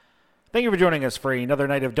Thank you for joining us for another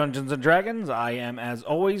night of Dungeons & Dragons. I am, as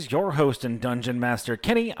always, your host and Dungeon Master,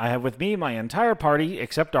 Kenny. I have with me my entire party,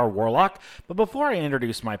 except our Warlock. But before I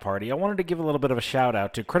introduce my party, I wanted to give a little bit of a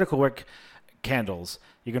shout-out to Critical Wick candles.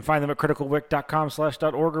 You can find them at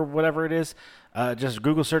criticalwick.com/.org or whatever it is. Just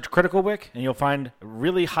Google search Critical Wick, and you'll find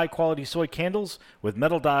really high-quality soy candles with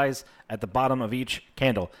metal dies at the bottom of each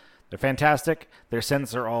candle. They're fantastic. Their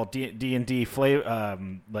scents are all D&D flavor,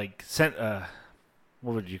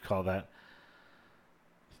 what would you call that?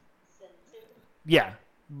 Yeah,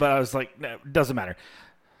 but I was like, no, it doesn't matter.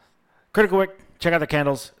 Critical Wick, check out the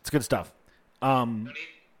candles. It's good stuff. Don't eat.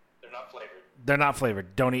 They're not flavored. They're not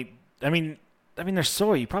flavored. Don't eat. I mean, they're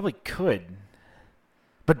soy. You probably could,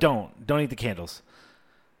 but don't eat the candles.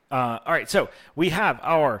 All right, so we have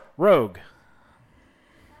our rogue.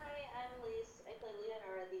 Hi, I'm Elise. I play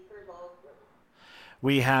Leonora, the third level rogue.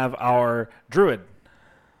 We have our druid.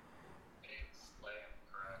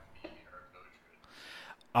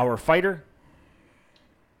 Our fighter.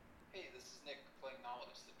 Hey, this is Nick playing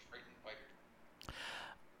Novelist, the Triton Fighter.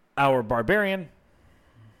 Our barbarian.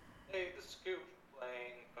 Hey, this is Scoop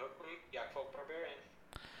playing Oakley, Folk Barbarian.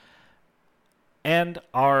 And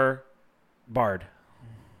our bard.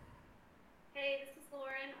 Hey, this is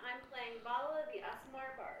Lauren. I'm playing Vala, the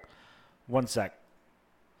Asmar Bard. One sec.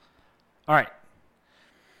 All right.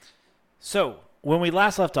 So, when we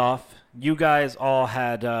last left off, you guys all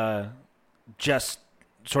had just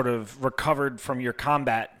sort of recovered from your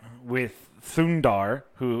combat with Thundar,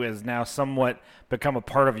 who has now somewhat become a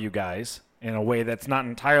part of you guys in a way that's not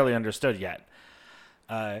entirely understood yet.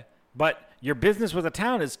 But your business with the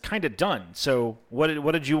town is kind of done. So what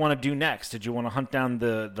did you want to do next? Did you want to hunt down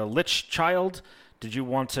the lich child? Did you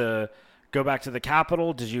want to go back to the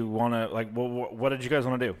capital? Did you want to, what did you guys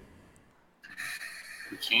want to do?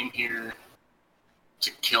 We came here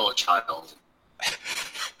to kill a child.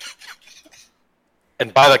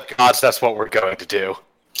 And by the gods, that's what we're going to do.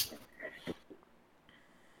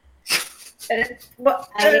 I've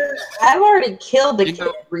already killed a kid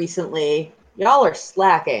recently. Y'all are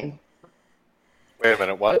slacking. Wait a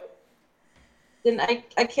minute, what? Then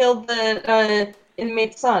I killed the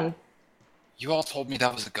inmate's son. You all told me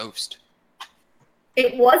that was a ghost.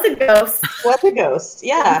 It was a ghost. What a ghost,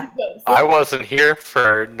 yeah. I wasn't here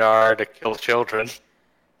for Nar to kill children.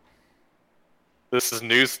 This is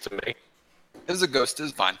news to me. It was a ghost, it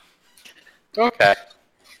was fine. Okay.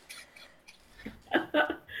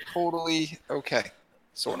 Totally okay.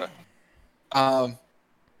 Sorta. Yeah,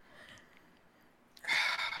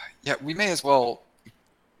 we may as well,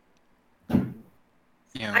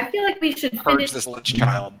 I feel like we should purge finish. this lich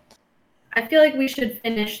child. I feel like we should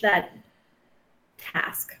finish that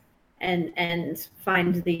task and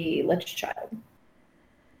find the lich child.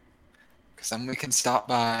 Because then we can stop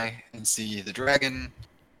by and see the dragon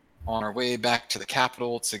on our way back to the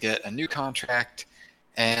capital to get a new contract,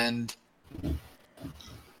 and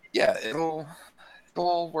yeah, it'll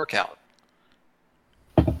all work out.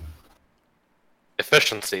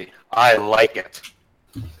 Efficiency. I like it.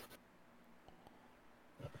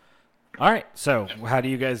 All right, so how do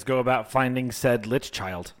you guys go about finding said lich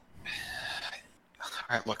child?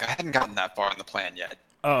 All right, look, I hadn't gotten that far in the plan yet.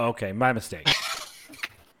 Oh, okay, my mistake.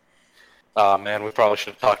 Oh man, we probably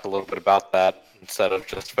should have talked a little bit about that instead of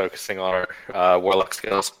just focusing on our warlock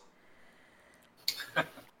skills.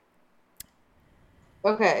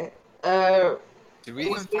 Okay. Did we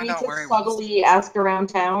even We find need out to where he was? subtly ask around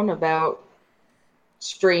town about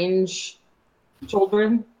strange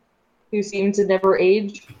children who seem to never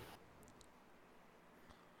age.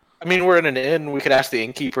 I mean, we're in an inn. We could ask the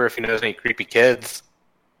innkeeper if he knows any creepy kids.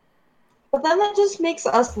 But then that just makes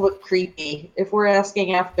us look creepy if we're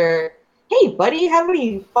asking after, hey, buddy, have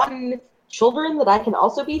any fun children that I can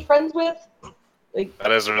also be friends with?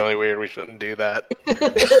 That is really weird. We shouldn't do that.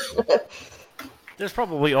 There's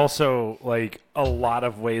probably also, a lot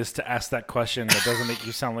of ways to ask that question that doesn't make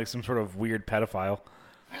you sound like some sort of weird pedophile.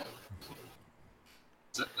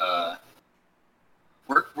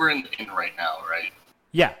 We're in the inn right now, right?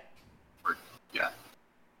 Yeah. Yeah.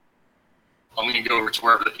 I'm gonna go over to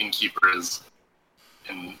wherever the innkeeper is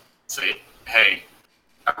and say, hey,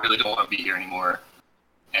 I really don't want to be here anymore,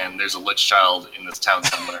 and there's a lich child in this town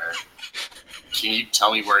somewhere. Can you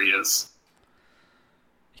tell me where he is?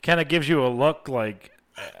 He kind of gives you a look like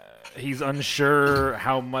he's unsure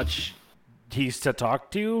how much he's to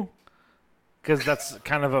talk to, because that's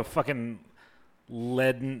kind of a fucking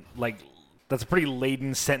leaden, that's a pretty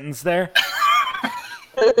laden sentence there.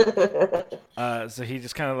 So he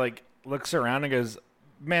just kind of looks around and goes,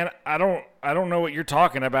 "Man, I don't know what you're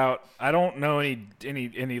talking about. I don't know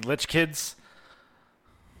any lich kids."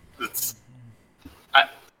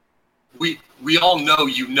 We all know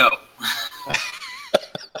you know.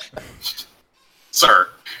 Sir.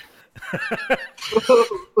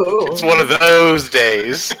 It's one of those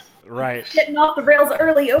days. Right. Getting off the rails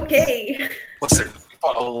early, okay. Listen, we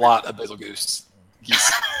fought a lot of Betelgeuse.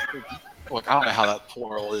 Look, I don't know how that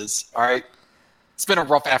plural is. All right, it's been a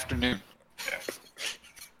rough afternoon.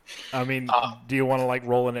 I mean, do you want to like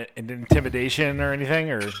roll an intimidation or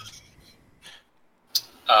anything, or?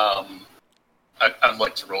 I'd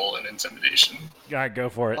like to roll an intimidation. Yeah, go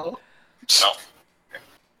for it. No.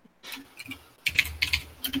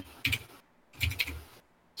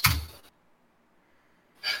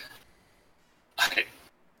 Okay.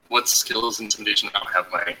 What skill is intimidation? I don't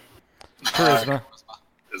have my Charisma.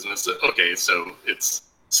 business. Okay, so it's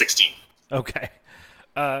 16. Okay.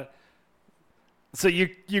 So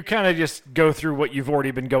you kind of just go through what you've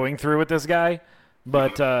already been going through with this guy,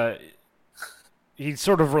 but he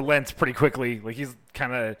sort of relents pretty quickly. Like he's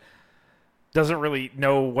kind of doesn't really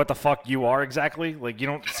know what the fuck you are exactly. Like you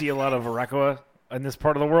don't see a lot of Arakua in this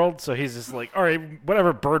part of the world, so he's just like, all right,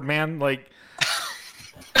 whatever, Birdman. Like,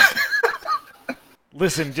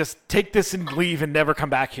 listen, just take this and leave and never come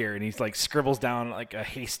back here. And he's like scribbles down like a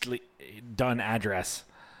hastily done address.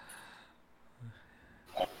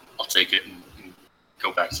 I'll take it and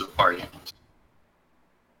go back to the party.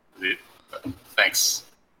 Thanks.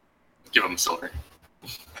 Give him silver.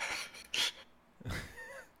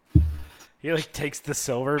 He like takes the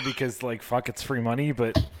silver because like fuck, it's free money,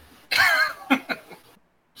 but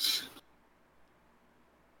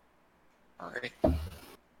All right.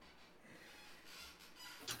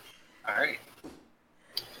 Alright.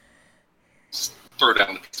 Just throw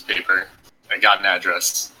down the piece of paper. I got an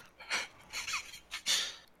address.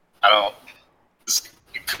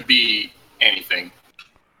 It could be anything.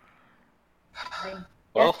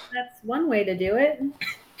 Well, That's one way to do it.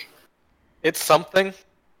 it's something.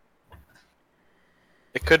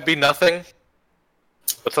 It could be nothing.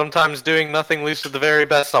 But sometimes doing nothing leads to the very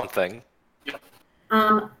best something.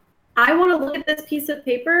 I want to look at this piece of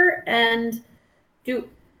paper and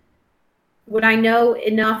would I know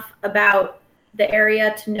enough about the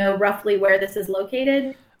area to know roughly where this is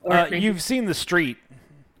located? Or you've seen the street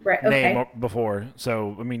right, name okay. before,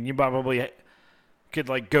 so I mean, you probably could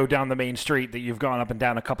like go down the main street that you've gone up and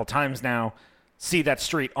down a couple times now, see that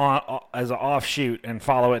street as an offshoot, and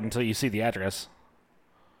follow it until you see the address.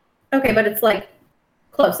 Okay, but it's like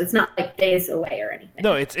close. It's not like days away or anything.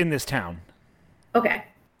 No, it's in this town. Okay.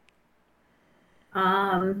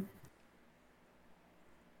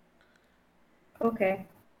 Okay.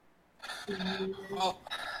 Well,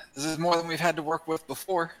 this is more than we've had to work with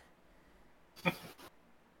before.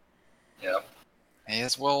 Yeah. May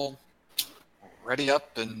as well ready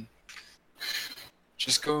up and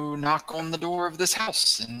just go knock on the door of this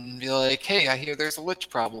house and be like, hey, I hear there's a lich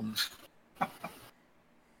problem.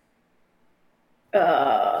 Do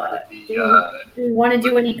we want to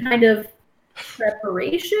do any kind of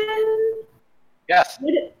preparation? Yes.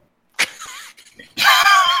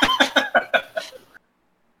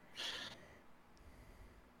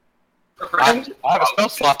 I have a spell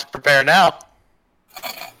slot to prepare now.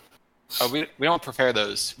 Oh, we don't prepare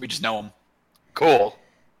those. We just know them. Cool.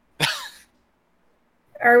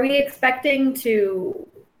 Are we expecting to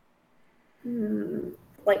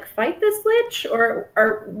like fight this lich, or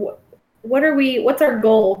what are we? What's our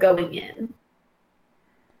goal going in?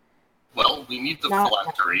 Well, we need the Not-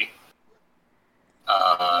 phylactery.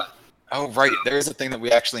 Oh, right. There is a thing that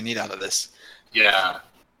we actually need out of this. Yeah.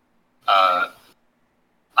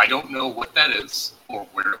 I don't know what that is or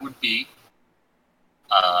where it would be.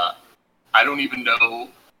 I don't even know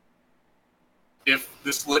if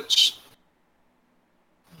this lich,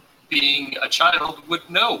 being a child, would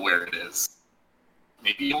know where it is.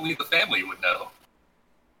 Maybe only the family would know.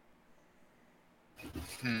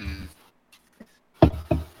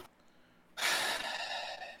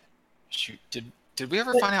 Shoot, did we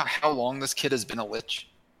ever find out how long this kid has been a lich?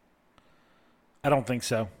 I don't think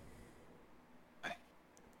so.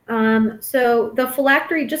 So the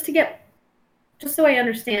phylactery, just so I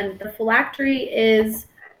understand, the phylactery is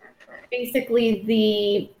basically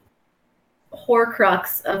the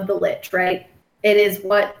horcrux of the lich, right? It is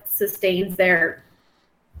what sustains their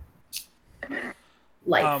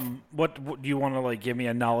life. What do you want to like give me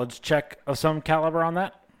a knowledge check of some caliber on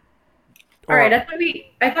that? All right, I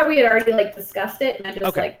thought we had already like discussed it, and I just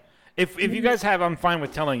Okay. like If you guys have, I'm fine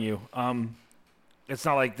with telling you. It's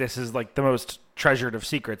not like this is like the most treasured of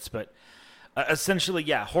secrets, but essentially,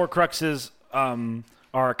 yeah, Horcruxes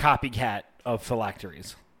are a copycat of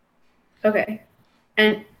phylacteries. okay,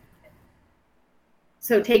 and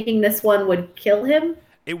so taking this one would kill him.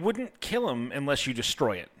 It wouldn't kill him unless you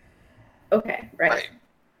destroy it. Okay, right. Right.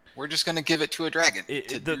 We're just gonna give it to a dragon.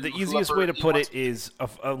 to The do easiest whoever way to he put wants it is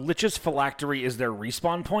a lich's phylactery is their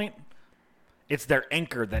respawn point. It's their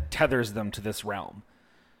anchor that tethers them to this realm.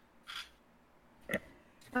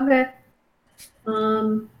 Okay.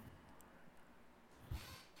 So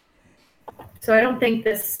I don't think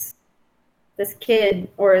this kid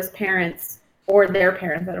or his parents or their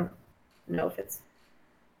parents, I don't know if it's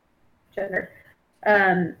gender.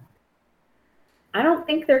 I don't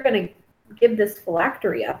think they're gonna give this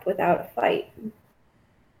phylactery up without a fight.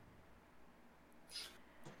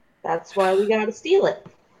 That's why we gotta steal it.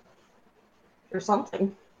 Or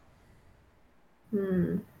something.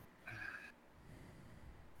 We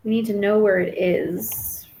need to know where it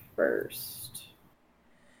is first.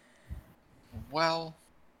 Well,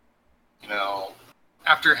 You know,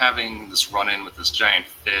 after having this run-in with this giant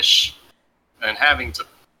fish and having to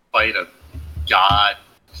fight a god,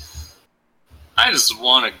 I just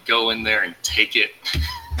want to go in there and take it.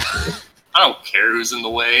 I don't care who's in the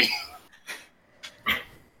way. I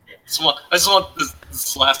just want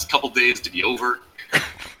this last couple days to be over.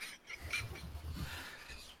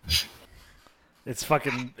 It's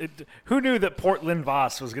fucking. Who knew that Portland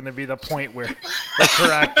Voss was going to be the point where the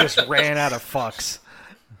Karak just ran out of fucks?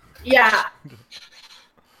 Yeah.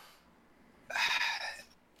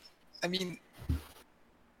 I mean,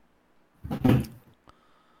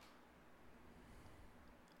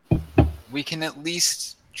 we can at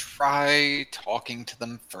least try talking to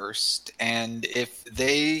them first, and if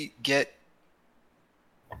they get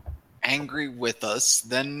angry with us,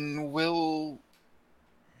 then we'll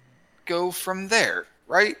go from there,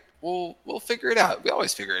 right? We'll figure it out. We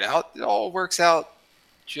always figure it out. It all works out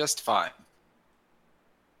just fine.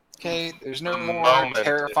 Okay, there's no The more moment it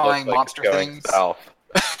terrifying looks like monster it's going things. south,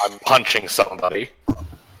 I'm punching somebody.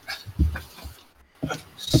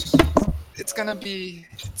 It's gonna be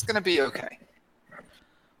okay.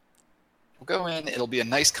 We'll go in. It'll be a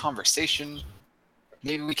nice conversation.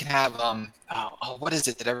 Maybe we can have what is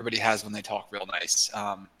it that everybody has when they talk real nice?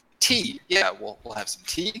 Tea. Yeah, we'll have some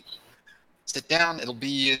tea. Sit down. It'll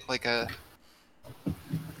be like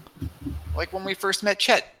when we first met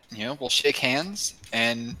Chet. You know, we'll shake hands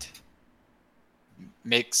and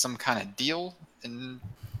make some kind of deal, and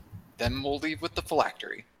then we'll leave with the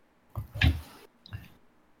phylactery.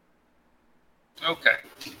 Okay.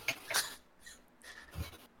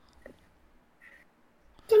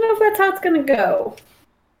 Don't know if that's how it's gonna go.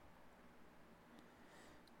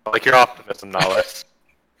 I like your optimism, Nollis.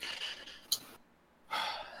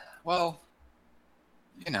 Well,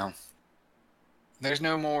 you know, there's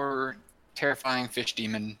no more terrifying fish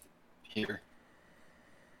demon here.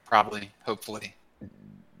 Probably, hopefully.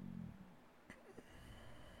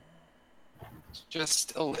 It's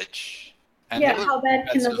just a lich. And Yeah, the how bad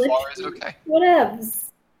can so the lich far is be? okay. Whatevs.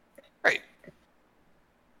 Right.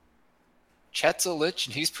 Chet's a lich,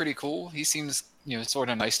 and he's pretty cool. He seems, sort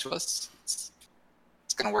of nice to us. It's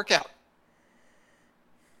gonna work out.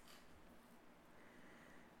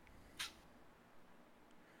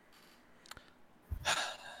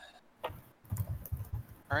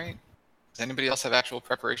 All right. Does anybody else have actual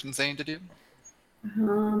preparations they need to do?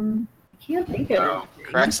 I can't think of No. it.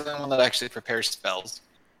 Crack's the one that actually prepares spells.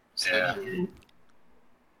 So Yeah.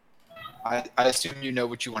 I assume you know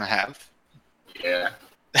what you want to have. Yeah.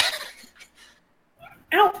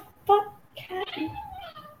 Ow! Fuck! Cat.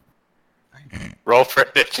 Roll for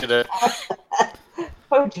initiative.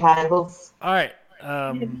 Oh, Giles. All right. I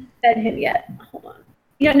haven't fed him yet. Hold on.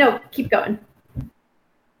 Yeah, no, keep going.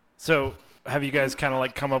 So, have you guys kind of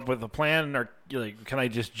like come up with a plan, or can I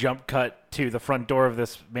just jump cut to the front door of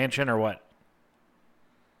this mansion, or what?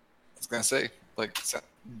 I was gonna say,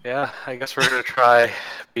 Yeah, I guess we're gonna try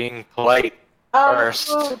being polite first.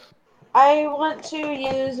 So I want to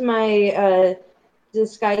use my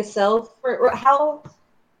disguise self for how.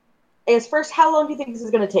 I guess first, how long do you think this is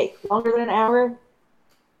going to take? Longer than an hour?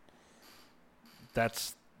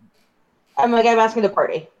 That's I'm asking the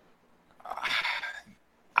party.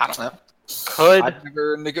 I don't know. Could I've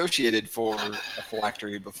never negotiated for a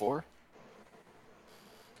phylactery before.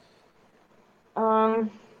 Well,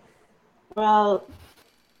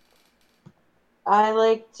 I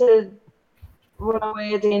like to run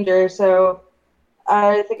away at danger, so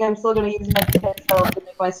I think I'm still going to use my disguise self to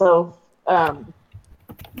make myself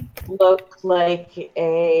look like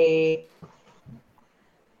a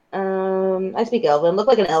I speak Elven, look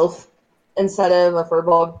like an elf instead of a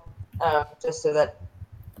furball, just so that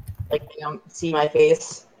they don't see my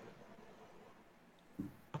face.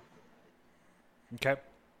 okay.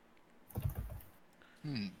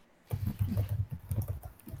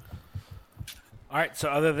 All right. So,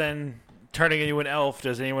 other than turning into an elf,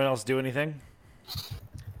 does anyone else do anything?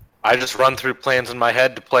 I just run through plans in my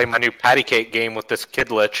head to play my new patty cake game with this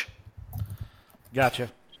kid lich. Gotcha.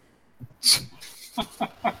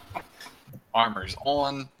 Armor's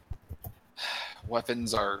on.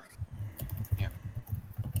 Weapons are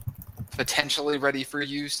potentially ready for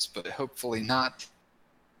use, but hopefully not.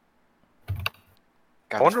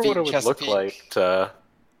 I wonder what it would look like to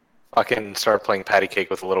fucking start playing patty cake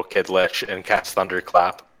with a little kid lich and cast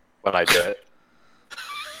thunderclap when I do it.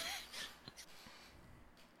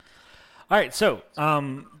 All right, so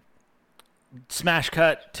smash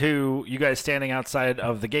cut to you guys standing outside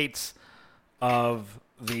of the gates of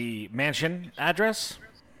the mansion address.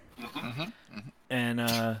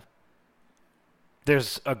 And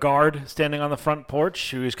there's a guard standing on the front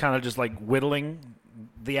porch who is kind of just like whittling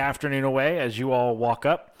the afternoon away as you all walk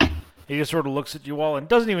up. He just sort of looks at you all and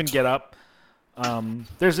doesn't even get up.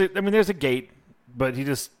 There's a gate, but he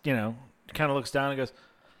just, kind of looks down and goes,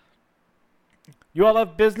 "You all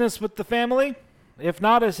have business with the family? If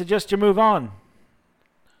not, I suggest you move on."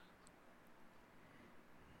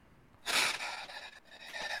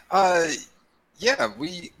 Yeah,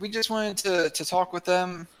 we just wanted to talk with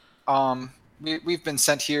them. We've been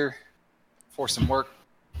sent here for some work.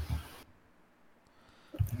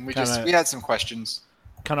 And we had some questions.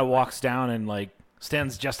 Kind of walks down and like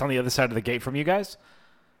stands just on the other side of the gate from you guys,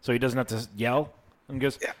 so he doesn't have to yell, and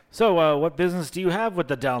goes, Yeah. "So, what business do you have with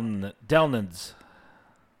the Delnans?"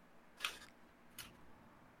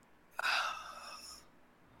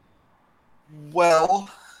 Well,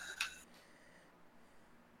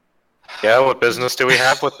 Yeah, what business do we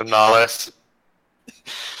have with them, Nahlis?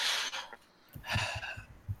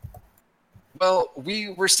 well, we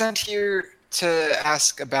were sent here to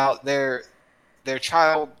ask about their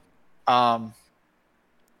child. Our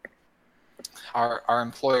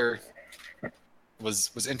employer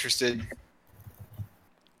was interested,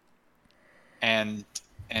 and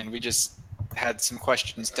we just had some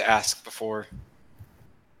questions to ask before.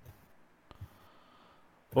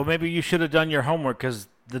 Well, maybe you should have done your homework, because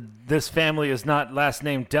this family is not last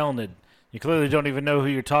name Delnid. You clearly don't even know who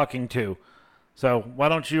you're talking to. So why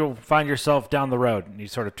don't you find yourself down the road? And he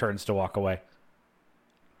sort of turns to walk away.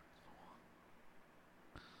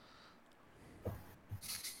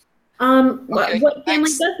 Okay, what family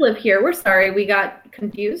thanks. does live here? We're sorry, we got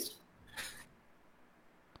confused.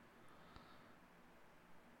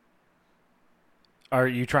 Are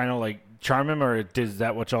you trying to like charm him, or is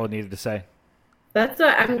that what y'all needed to say?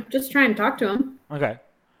 I'm just trying to talk to him. Okay.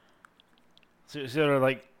 So he sort of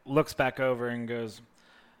like looks back over and goes,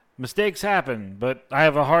 "Mistakes happen, but I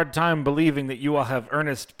have a hard time believing that you all have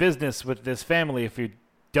earnest business with this family if you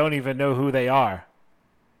don't even know who they are.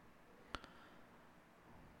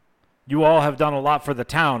 You all have done a lot for the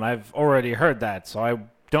town. I've already heard that, so I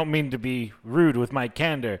don't mean to be rude with my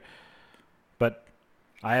candor, but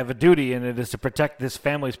I have a duty, and it is to protect this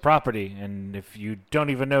family's property, and if you don't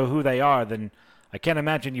even know who they are, then I can't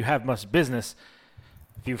imagine you have much business.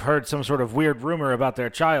 If you've heard some sort of weird rumor about their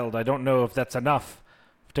child, I don't know if that's enough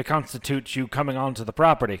to constitute you coming onto the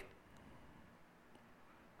property."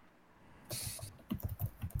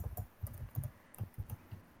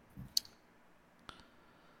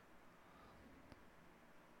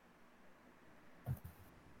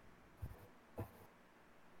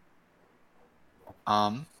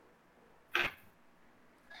 I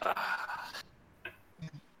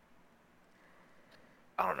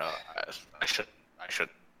don't know. I should.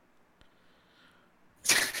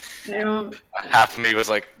 I don't. Half of me was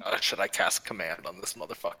like, should I cast command on this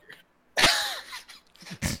motherfucker?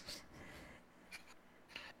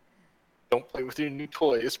 Don't play with your new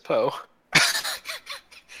toys, Poe.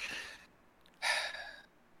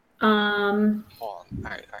 Hold on. All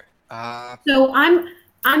right. So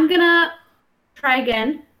I'm gonna try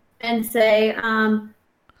again and say,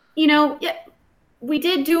 yeah, we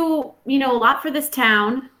did do, a lot for this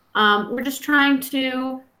town. We're just trying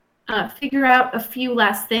to figure out a few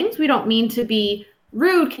last things. We don't mean to be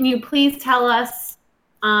rude. Can you please tell us,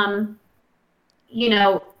 the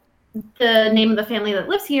name of the family that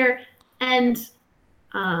lives here, and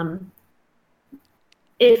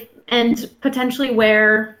potentially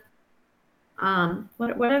where,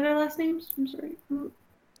 what are their last names? I'm sorry.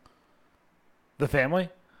 The family?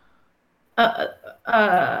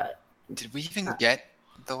 Did we even get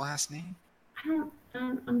the last name?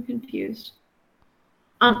 I'm confused.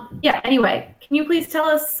 Yeah, anyway, can you please tell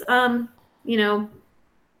us,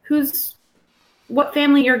 what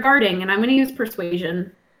family you're guarding? And I'm going to use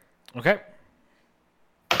persuasion. Okay.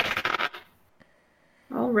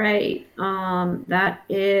 All right. That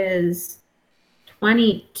is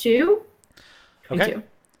 22. 22. Okay.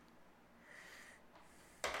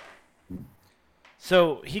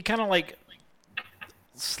 So he kind of like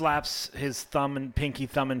slaps his thumb and pinky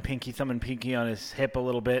thumb and pinky thumb and pinky on his hip a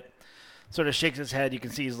little bit. Sort of shakes his head. You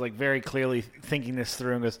can see he's like very clearly thinking this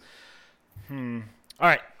through and goes, All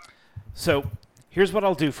right. So here's what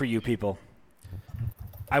I'll do for you people.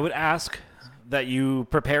 I would ask that you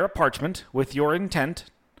prepare a parchment with your intent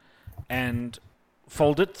and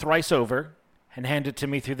fold it thrice over and hand it to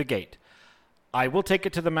me through the gate. I will take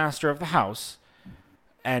it to the master of the house,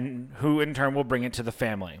 and who in turn will bring it to the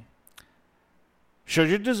family. Should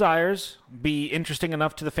your desires be interesting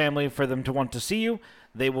enough to the family for them to want to see you,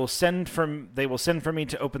 they will send for me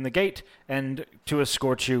to open the gate and to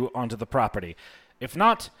escort you onto the property. If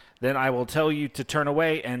not, then I will tell you to turn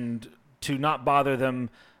away and to not bother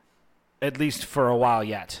them, at least for a while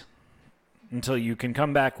yet, until you can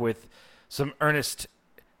come back with some earnest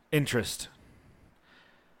interest.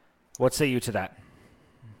 What say you to that?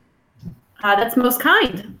 That's most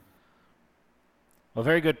kind. Well,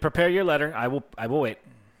 very good. Prepare your letter. I will wait.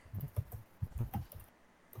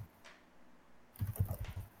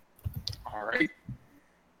 All right.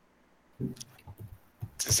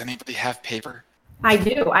 Does anybody have paper? I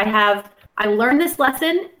do. I learned this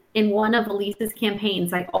lesson in one of Elise's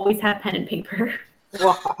campaigns. I always have pen and paper.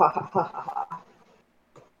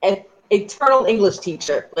 An eternal English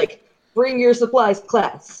teacher. Like, bring your supplies,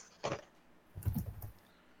 class.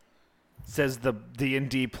 Says the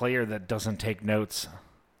D&D player that doesn't take notes.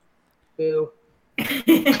 Boo.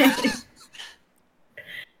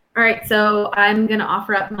 All right, so I'm going to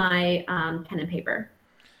offer up my pen and paper.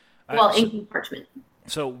 Well, ink and parchment.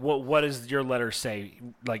 So what does your letter say?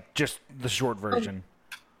 Like, just the short version.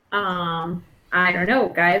 I don't know,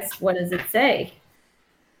 guys. What does it say?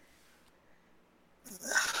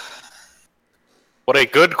 What a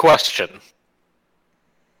good question.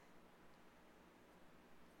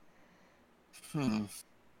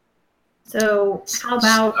 So how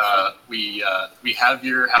about we have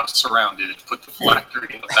your house surrounded. Put the phylactery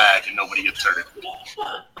in the bag, and nobody gets hurt.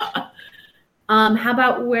 how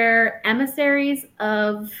about we're emissaries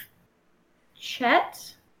of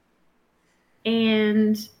Chet,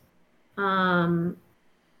 and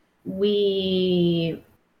we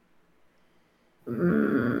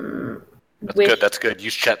That's good.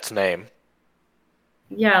 Use Chet's name.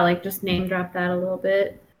 Yeah, like just name drop that a little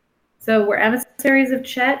bit. So we're emissaries of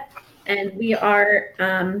Chet, and we are,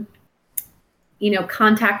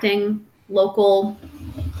 contacting local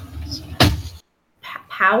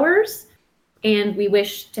powers, and we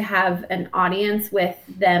wish to have an audience with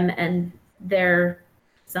them and their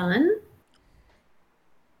son.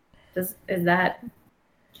 Do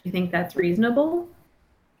you think that's reasonable?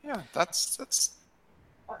 Yeah, that's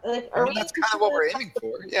That's kind of what we're aiming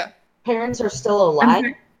for. Yeah. Parents are still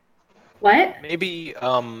alive? What? Maybe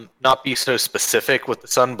not be so specific with the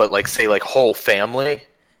son, but like say like whole family.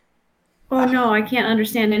 Oh no, I can't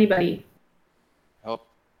understand anybody. Oh.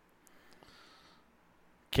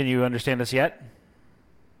 Can you understand us yet?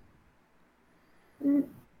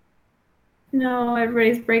 No,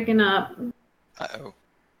 everybody's breaking up. Uh-oh.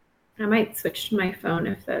 I might switch to my phone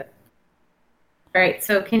if that. All right,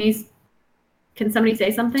 so can somebody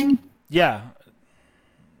say something? Yeah.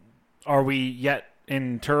 Are we yet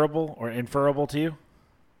inferable to you?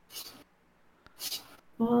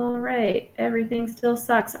 All right, everything still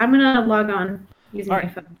sucks. I'm gonna log on using my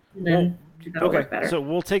phone, and then that'll work better. So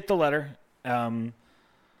we'll take the letter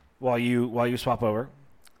while you swap over.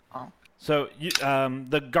 Oh. So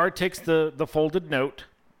the guard takes the folded note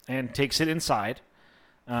and takes it inside,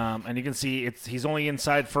 and you can see he's only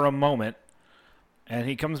inside for a moment, and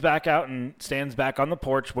he comes back out and stands back on the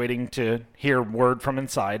porch waiting to hear word from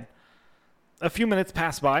inside. A few minutes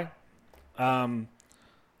pass by.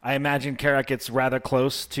 I imagine Kara gets rather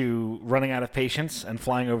close to running out of patience and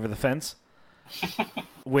flying over the fence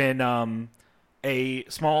when a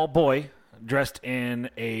small boy dressed in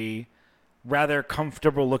a rather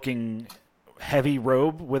comfortable-looking heavy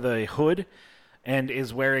robe with a hood and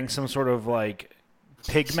is wearing some sort of like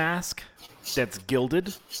pig mask that's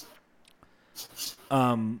gilded.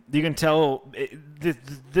 You can tell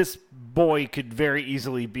this boy could very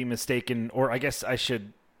easily be mistaken, or I guess I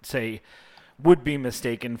should say would be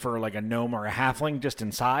mistaken for like a gnome or a halfling just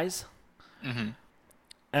in size. Mm-hmm.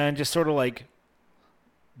 And just sort of like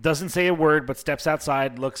doesn't say a word, but steps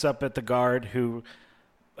outside, looks up at the guard who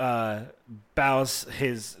bows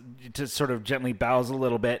sort of gently bows a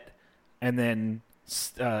little bit, and then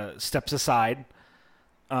steps aside.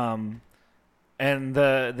 And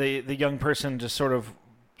the young person just sort of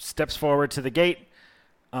steps forward to the gate,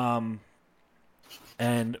 and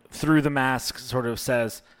through the mask sort of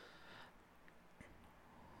says,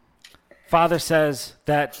 Father says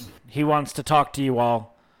that he wants to talk to you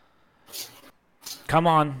all. Come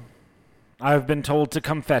on. I've been told to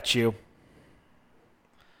come fetch you.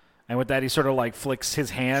 And with that, he sort of like flicks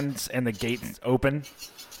his hands and the gates open.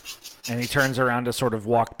 And he turns around to sort of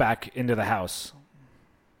walk back into the house.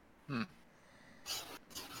 Well,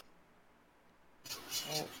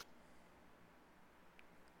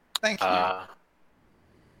 thank you.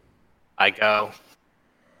 I go.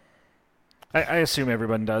 I assume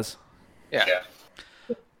everyone does. Yeah.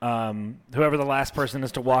 Whoever the last person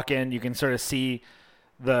is to walk in, you can sort of see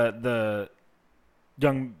the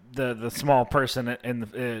small person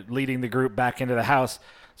leading the group back into the house,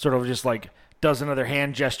 sort of just like does another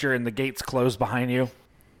hand gesture, and the gates close behind you.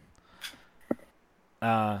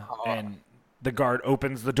 And the guard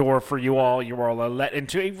opens the door for you all. You all are let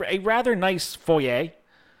into a rather nice foyer.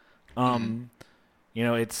 You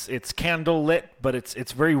know, it's candle lit, but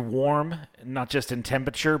it's very warm, not just in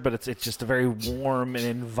temperature, but it's just a very warm and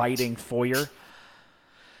inviting foyer.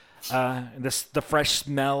 The fresh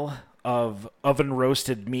smell of oven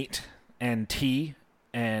roasted meat and tea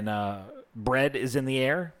and bread is in the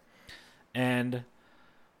air, and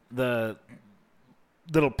the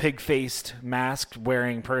little pig-faced,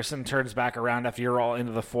 mask-wearing person turns back around after you're all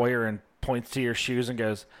into the foyer and points to your shoes and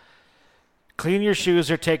goes, "Clean your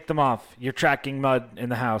shoes or take them off. You're tracking mud in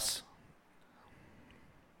the house."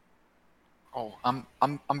 Oh, I'm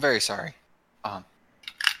very sorry. I'll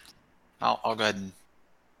go ahead and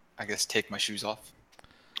I guess take my shoes off.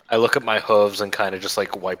 I look at my hooves and kind of just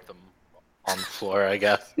like wipe them on the floor, I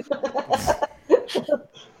guess.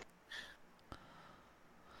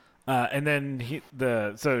 And then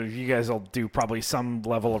so you guys will do probably some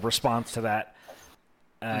level of response to that,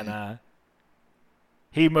 and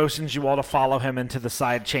he motions you all to follow him into the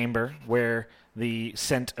side chamber where the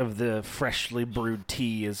scent of the freshly brewed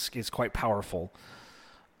tea is quite powerful.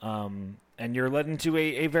 And you're led into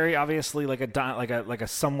a very obviously like a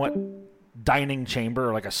somewhat dining chamber,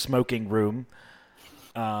 or like a smoking room,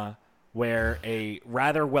 where a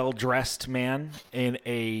rather well dressed man in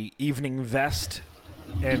a evening vest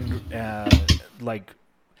and like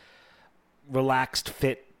relaxed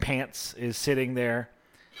fit pants is sitting there,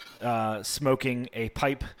 smoking a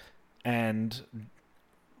pipe, and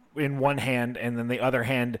in one hand, and then the other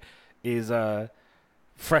hand is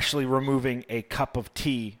freshly removing a cup of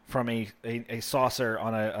tea from a saucer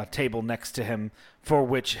on a table next to him, for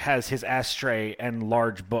which has his ashtray and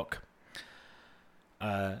large book.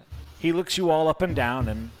 He looks you all up and down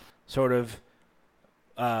and sort of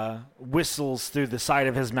whistles through the side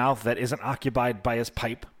of his mouth that isn't occupied by his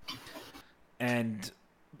pipe. And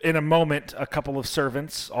in a moment, a couple of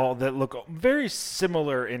servants, all that look very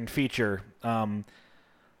similar in feature,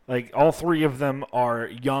 like all three of them are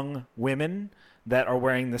young women that are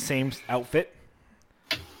wearing the same outfit.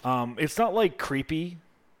 It's not like creepy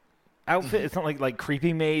outfit. It's not like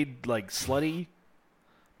creepy made, like slutty,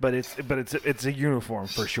 but it's a uniform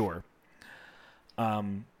for sure.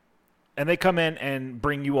 And they come in and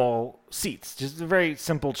bring you all seats, just very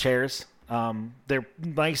simple chairs. They're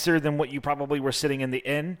nicer than what you probably were sitting in the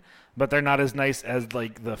inn, but they're not as nice as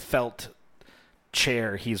like the felt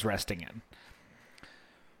chair he's resting in.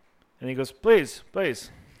 And he goes, please,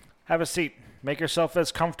 have a seat. Make yourself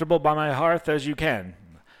as comfortable by my hearth as you can.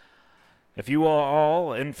 If you are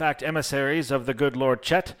all, in fact, emissaries of the good Lord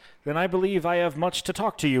Chet, then I believe I have much to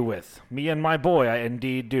talk to you with. Me and my boy, I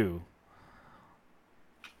indeed do.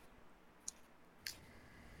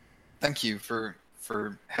 Thank you for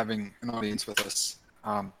having an audience with us.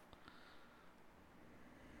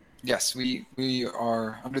 Yes, we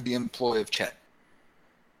are under the employ of Chet.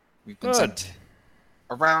 We've been sent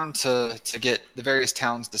around to get the various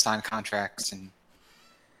towns to sign contracts and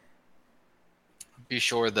be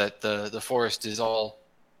sure that the forest is all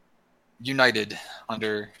united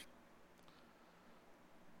under...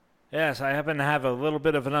 Yes, I happen to have a little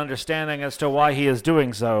bit of an understanding as to why he is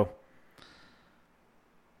doing so.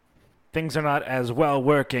 Things are not as well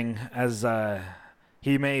working as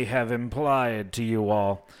he may have implied to you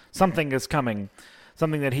all. Something is coming.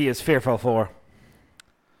 Something that he is fearful for.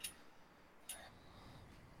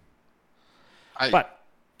 I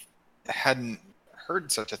hadn't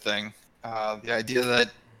heard such a thing. The idea that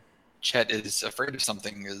Chet is afraid of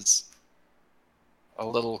something is a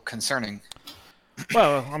little concerning.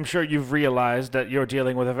 Well, I'm sure you've realized that you're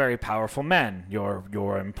dealing with a very powerful man,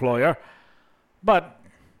 your employer. But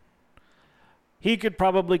he could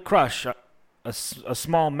probably crush a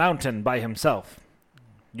small mountain by himself.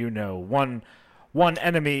 You know, one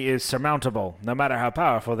enemy is surmountable, no matter how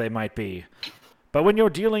powerful they might be. But when you're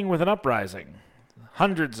dealing with an uprising,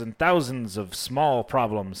 hundreds and thousands of small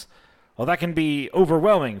problems, Well, that can be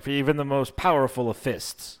overwhelming for even the most powerful of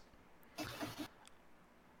fists.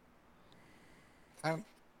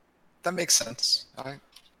 That makes sense.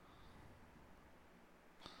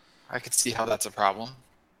 I could see how that's a problem.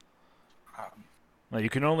 Well, you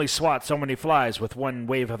can only swat so many flies with one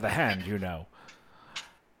wave of the hand, you know.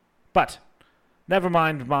 But, never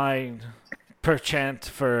mind my perchant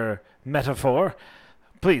for metaphor.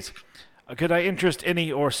 Please, could I interest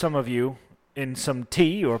any or some of you in some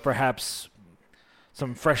tea or perhaps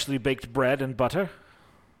some freshly baked bread and butter?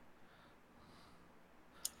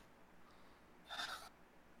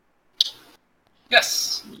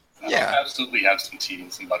 Yes. Yeah. I'll absolutely have some tea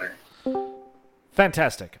and some butter.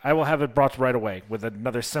 Fantastic. I will have it brought right away with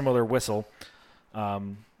another similar whistle.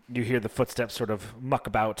 You hear the footsteps sort of muck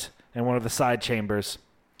about in one of the side chambers.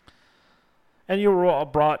 And you were all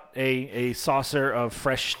brought a saucer of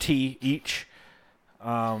fresh tea each.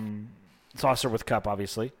 Saucer with cup,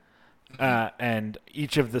 obviously. And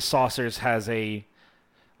each of the saucers has a,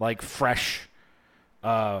 fresh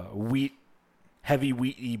heavy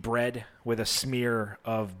wheaty bread with a smear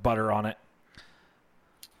of butter on it.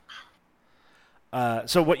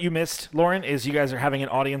 So what you missed, Lauren, is you guys are having an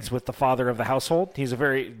audience with the father of the household. He's a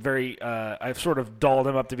very, very, I've sort of dolled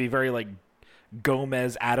him up to be very,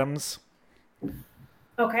 Gomez Adams.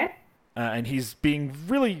 Okay. And he's being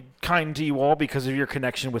really kind to you all because of your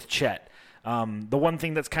connection with Chet. The one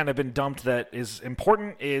thing that's kind of been dumped that is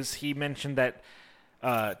important is he mentioned that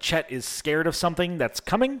Chet is scared of something that's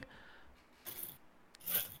coming.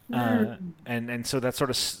 And so that's sort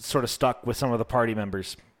of stuck with some of the party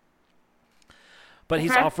members. But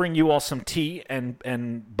he's offering you all some tea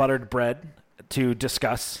and buttered bread to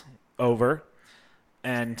discuss over.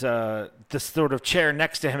 And this sort of chair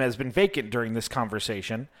next to him has been vacant during this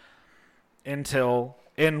conversation until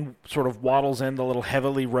in sort of waddles in the little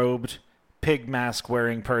heavily robed pig mask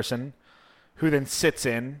wearing person who then sits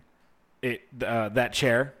in that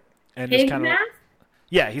chair. And Pig just kind of, mask?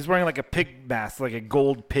 yeah, he's wearing like a pig mask, like a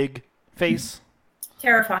gold pig face.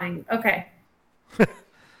 Terrifying. Okay.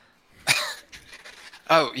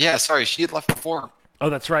 Oh, yeah, sorry. She had left before Oh,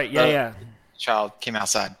 that's right. Yeah. child came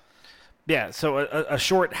outside. Yeah, so a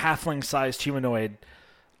short halfling-sized humanoid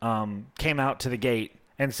came out to the gate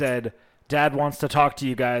and said, "Dad wants to talk to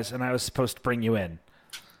you guys, and I was supposed to bring you in."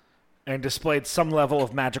 And displayed some level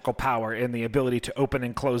of magical power in the ability to open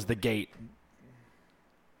and close the gate.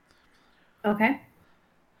 Okay.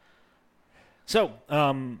 So,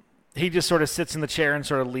 he just sort of sits in the chair and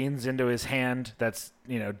sort of leans into his hand that's,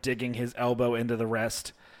 digging his elbow into the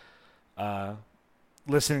rest,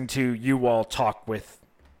 listening to you all talk with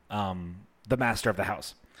the master of the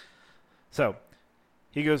house. So,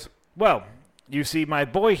 he goes, "Well, you see, my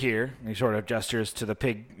boy here," and he sort of gestures to the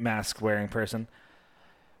pig mask-wearing person,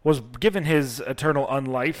 "was given his eternal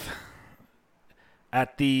unlife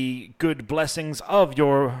at the good blessings of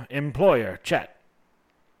your employer, Chet."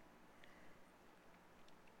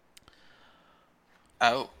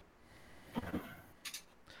 Oh.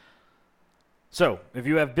 So, if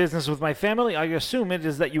you have business with my family, I assume it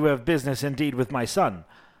is that you have business indeed with my son.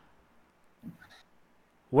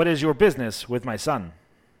 What is your business with my son?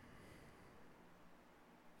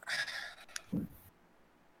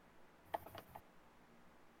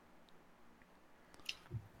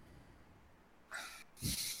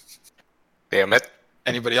 Damn it.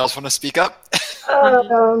 Anybody else want to speak up?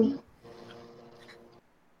 No,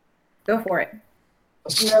 Go for it.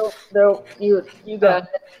 you got it.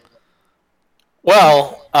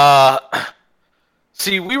 Well,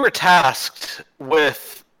 see, we were tasked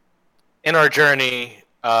with, in our journey,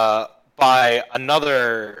 by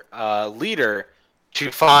another leader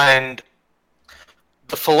to find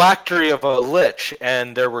the phylactery of a lich,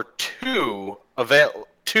 and there were two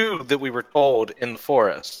that we were told in the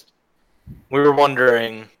forest. We were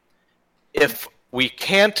wondering, if we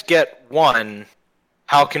can't get one,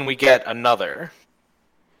 how can we get another?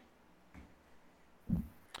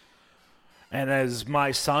 And is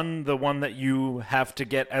my son the one that you have to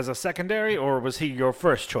get as a secondary, or was he your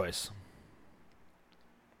first choice?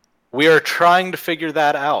 We are trying to figure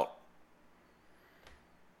that out.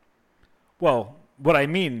 Well, what I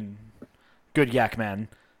mean, good yak man,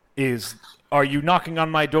 is are you knocking on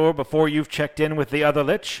my door before you've checked in with the other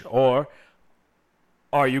lich, or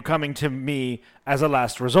are you coming to me as a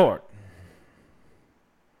last resort?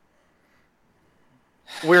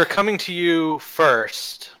 We're coming to you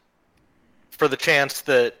first for the chance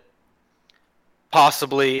that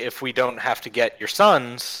possibly if we don't have to get your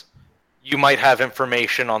sons, you might have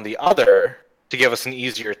information on the other to give us an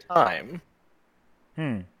easier time.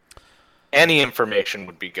 Any information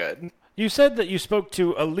would be good. You said that you spoke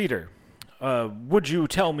to a leader. Would you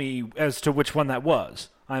tell me as to which one that was?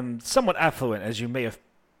 I'm somewhat affluent, as you may have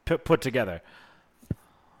put together.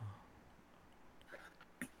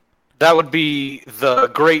 That would be the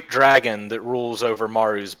great dragon that rules over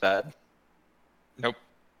Maru's bed. Nope.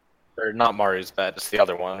 Or not Maru's bed, it's the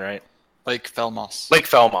other one, right? Lake Felmos. Lake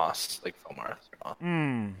Felmos. Lake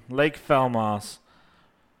Felmos. Lake Felmos.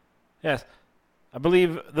 Yes. I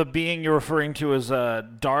believe the being you're referring to is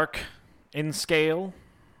dark in scale.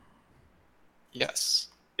 Yes.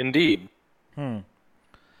 Indeed. Do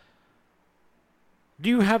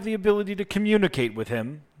you have the ability to communicate with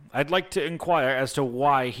him? I'd like to inquire as to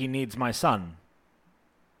why he needs my son.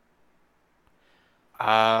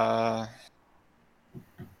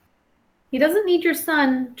 He doesn't need your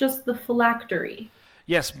son, just the phylactery.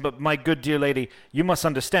 Yes, but my good dear lady, you must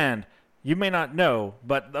understand. You may not know,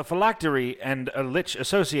 but the phylactery and a lich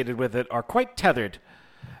associated with it are quite tethered.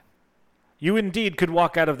 You indeed could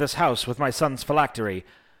walk out of this house with my son's phylactery,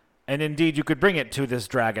 and indeed you could bring it to this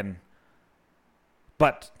dragon.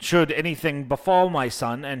 But should anything befall my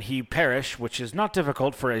son and he perish, which is not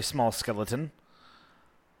difficult for a small skeleton,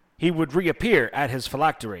 he would reappear at his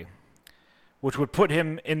phylactery, which would put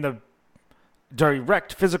him in the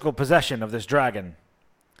direct physical possession of this dragon.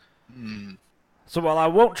 So while I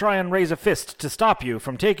won't try and raise a fist to stop you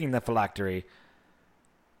from taking the phylactery,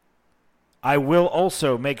 I will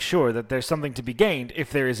also make sure that there's something to be gained if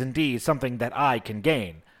there is indeed something that I can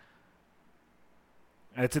gain.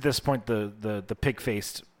 And it's at this point the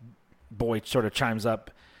pig-faced boy sort of chimes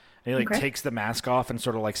up, and he takes the mask off and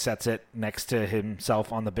sort of sets it next to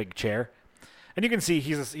himself on the big chair. And you can see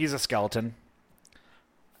he's a skeleton.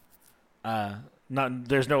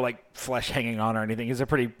 There's no flesh hanging on or anything. He's a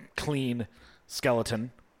pretty clean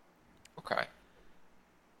skeleton. Okay.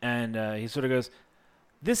 And he sort of goes,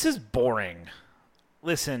 "This is boring.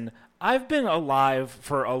 Listen, I've been alive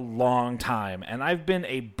for a long time, and I've been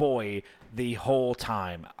a boy the whole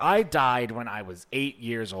time. I died when I was 8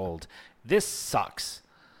 years old. This sucks.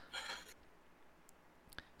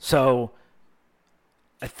 So,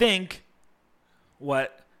 I think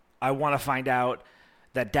what I want to find out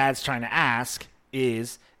that Dad's trying to ask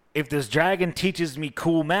is if this dragon teaches me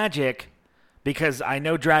cool magic, because I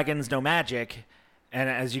know dragons know magic, and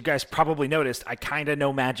as you guys probably noticed, I kind of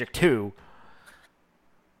know magic too.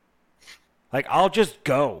 I'll just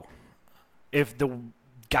go if the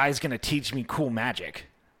guy's going to teach me cool magic.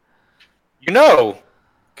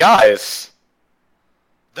 Guys,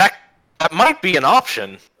 that might be an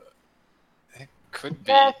option. It could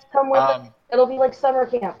be. Yes, come with us. It'll be like summer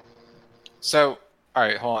camp. So,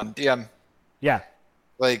 alright, hold on. DM, Yeah.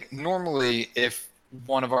 normally if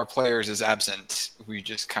one of our players is absent, we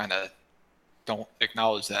just kind of don't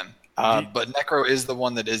acknowledge them. But Necro is the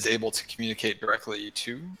one that is able to communicate directly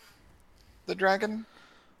to the dragon.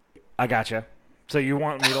 I gotcha. So you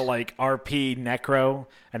want me to RP Necro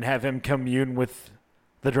and have him commune with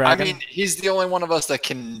the dragon? I mean, he's the only one of us that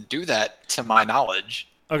can do that, to my knowledge.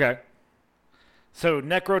 Okay. So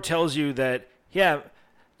Necro tells you that, yeah,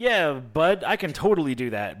 bud, I can totally do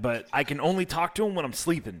that, but I can only talk to him when I'm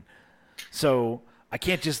sleeping. So I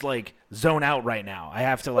can't just zone out right now. I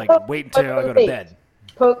have to wait until I go to bed.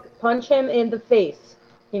 Punch him in the face.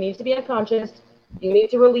 He needs to be unconscious. You need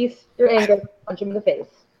to release your anger. Punch him in the face.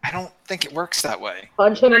 I don't think it works that way.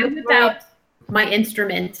 Punch him I in the whip out my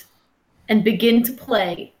instrument and begin to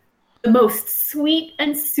play the most sweet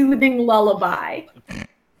and soothing lullaby.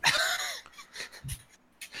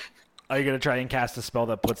 Are you going to try and cast a spell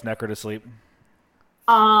that puts Necro to sleep?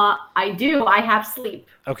 I do. I have sleep.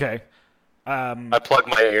 Okay. I plug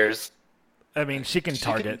my ears. I mean, she can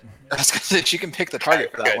target. I was going to say, she can pick the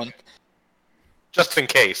target for that one. Just in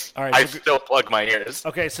case. All right, I so still plug my ears.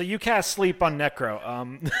 Okay, so you cast sleep on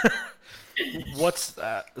Necro. What's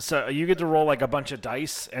so you get to roll a bunch of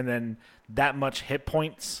dice, and then that much hit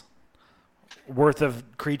points worth of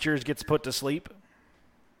creatures gets put to sleep?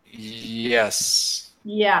 Yes.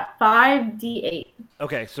 Yeah, 5d8.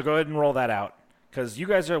 Okay, so go ahead and roll that out. Because you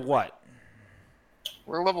guys are what?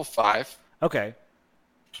 We're level 5. Okay.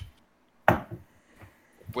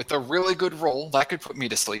 With a really good roll, that could put me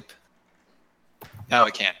to sleep. No,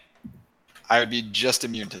 it can't. I would be just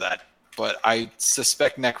immune to that. But I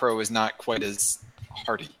suspect Necro is not quite as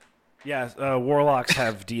hardy. Yeah, warlocks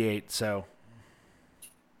have D8, so...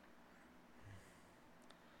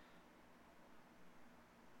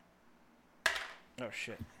 Oh,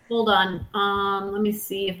 shit. Hold on. Let me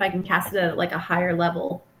see if I can cast it at a higher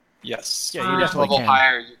level. Yes. Yeah, you definitely level can.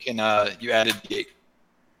 higher, you can you added D8.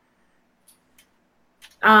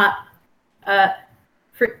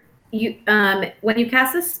 For you, when you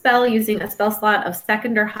cast a spell using a spell slot of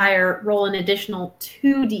second or higher, roll an additional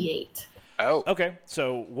 2d8. Oh, Okay,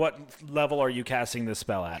 so what level are you casting this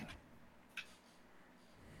spell at?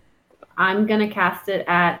 I'm gonna cast it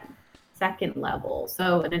at 2nd level,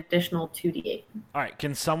 so an additional 2d8. All right,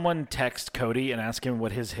 can someone text Cody and ask him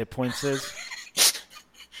what his hit points is?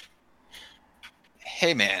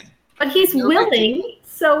 hey man. But he's No big willing,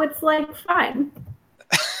 so it's like fine.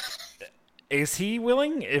 Is he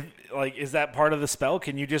willing? Is that part of the spell?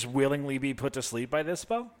 Can you just willingly be put to sleep by this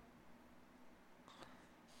spell?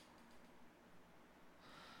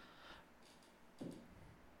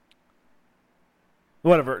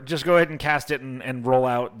 Whatever. Just go ahead and cast it and roll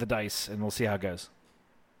out the dice, and we'll see how it goes.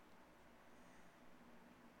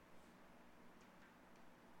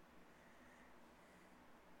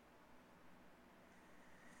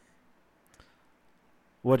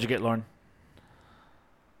 What'd you get, Lauren?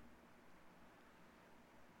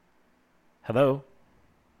 Hello?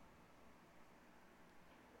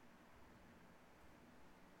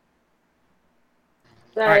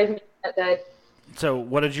 Sorry, Alright. that died. So,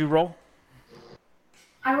 what did you roll?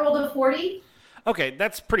 I rolled a 40. Okay,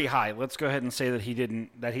 that's pretty high. Let's go ahead and say that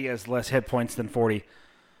he has less hit points than 40.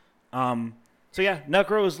 So yeah,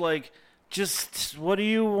 Necro is like, just what do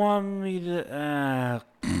you want me to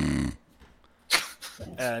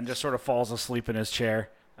and just sort of falls asleep in his chair,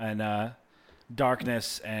 and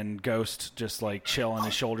Darkness and Ghost just like chill on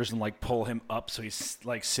his shoulders and like pull him up so he's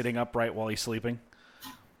like sitting upright while he's sleeping.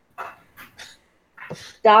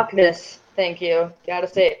 Darkness. Thank you. Gotta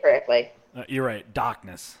say it correctly. You're right,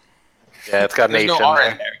 Darkness. Yeah, it's got an There's H no in R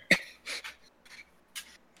there. in there.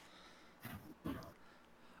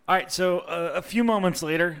 All right, so a few moments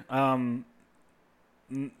later, I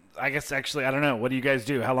guess actually, I don't know. What do you guys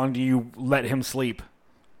do? How long do you let him sleep?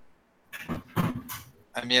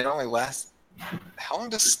 I mean, it only lasts. How long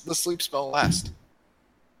does the sleep spell last?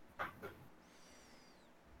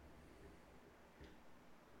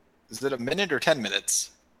 Is it a minute or 10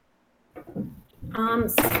 minutes?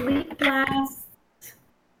 Sleep lasts.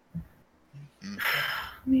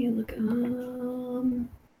 Let me look.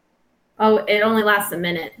 Oh, it only lasts a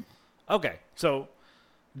minute. Okay, so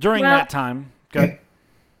during Well- that time, good.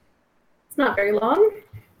 It's not very long.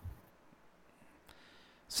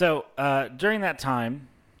 So during that time,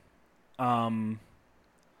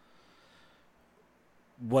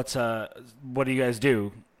 what do you guys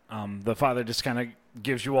do? The father just kind of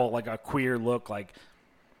gives you all like a queer look, like,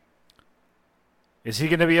 is he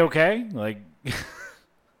gonna be okay? Like,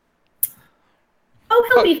 Oh,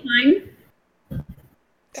 he'll be fine.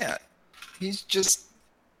 Yeah. He's just.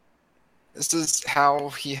 This is how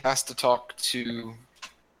he has to talk to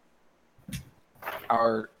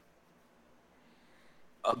our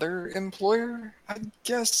other employer, I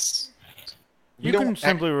guess. you can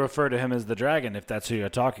simply refer to him as the dragon if that's who you're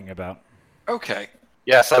talking about. Okay.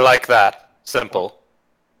 Yes, I like that. Simple.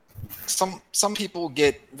 Some people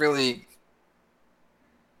get really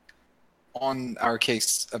on our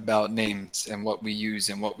case about names and what we use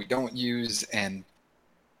and what we don't use, and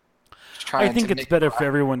I think it's better for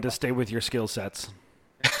everyone to stay with your skill sets.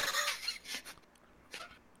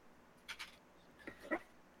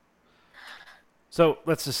 So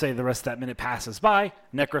let's just say the rest of that minute passes by.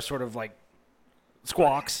 Necro sort of like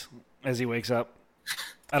squawks as he wakes up.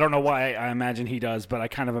 I don't know why I imagine he does, but I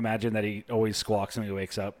kind of imagine that he always squawks when he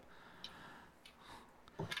wakes up.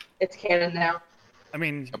 It's canon now. I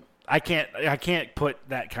mean, I can't put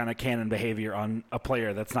that kind of canon behavior on a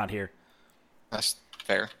player that's not here. That's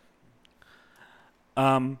fair.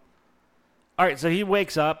 All right, so he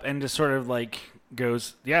wakes up and just sort of like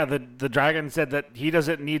goes, yeah, the dragon said that he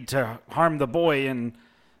doesn't need to harm the boy, and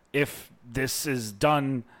if this is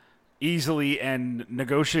done easily and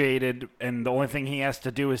negotiated, and the only thing he has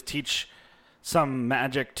to do is teach some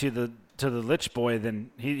magic to the lich boy, then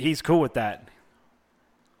he's cool with that.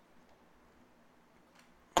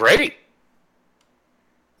 Great.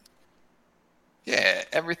 Yeah,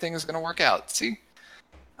 everything is going to work out. See?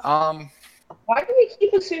 Why do we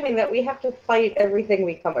keep assuming that we have to fight everything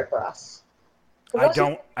we come across?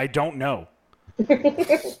 I don't know.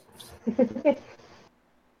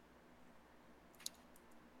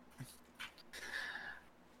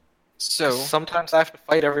 So, Sometimes I have to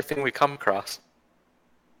fight everything we come across.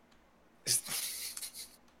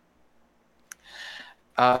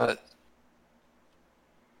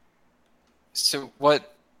 so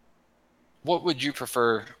what would you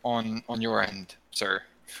prefer on your end, sir,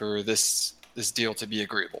 for this deal to be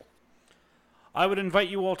agreeable? I would invite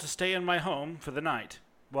you all to stay in my home for the night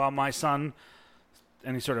while my son,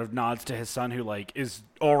 and he sort of nods to his son who like is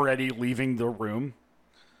already leaving the room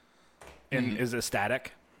and is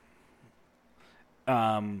ecstatic.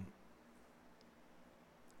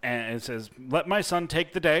 And it says, "Let my son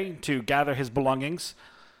take the day to gather his belongings.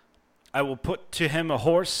 I will put to him a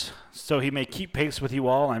horse so he may keep pace with you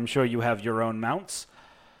all. I'm sure you have your own mounts.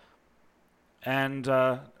 And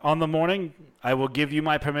on the morning, I will give you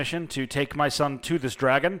my permission to take my son to this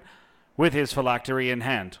dragon with his phylactery in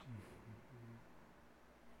hand."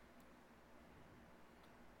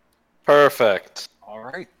 Perfect. All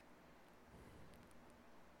right.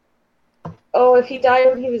 Oh, if he died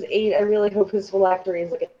when he was 8, I really hope his phylactery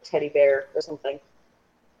is like a teddy bear or something.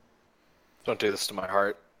 Don't do this to my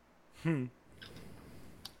heart.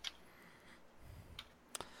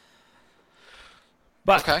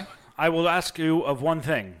 But Okay. I will ask you of one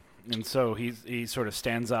thing. And so he sort of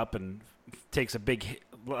stands up and takes a big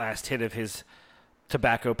last hit of his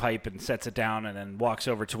tobacco pipe and sets it down and then walks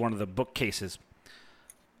over to one of the bookcases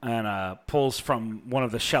and pulls from one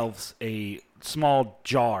of the shelves a small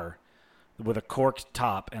jar with a corked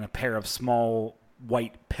top and a pair of small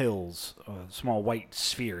white pills, small white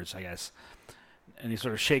spheres, I guess. And he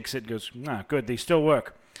sort of shakes it and goes, good, they still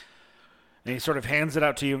work. And he sort of hands it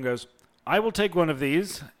out to you and goes, "I will take one of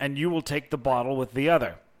these, and you will take the bottle with the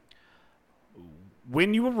other.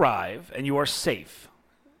 When you arrive and you are safe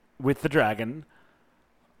with the dragon,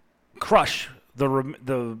 crush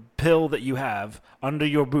the pill that you have under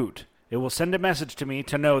your boot. It will send a message to me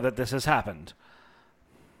to know that this has happened.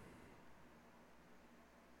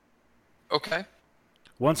 Okay.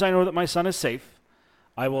 Once I know that my son is safe,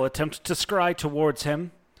 I will attempt to scry towards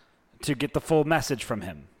him to get the full message from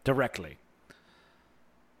him directly.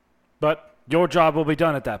 But your job will be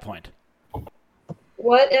done at that point."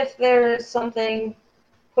 What if there's something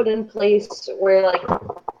put in place where, like,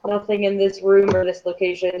 nothing in this room or this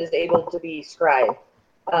location is able to be scribed?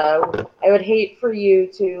 I would hate for you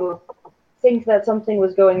to think that something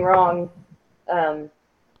was going wrong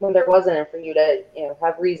when there wasn't, and for you to,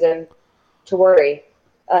 have reason to worry.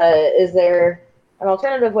 Is there an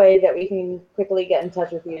alternative way that we can quickly get in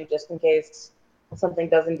touch with you just in case something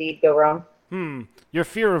does indeed go wrong? Your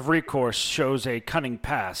fear of recourse shows a cunning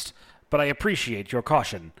past, but I appreciate your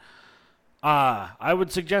caution. I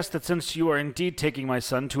would suggest that since you are indeed taking my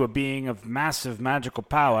son to a being of massive magical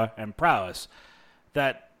power and prowess,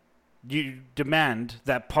 that you demand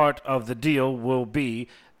that part of the deal will be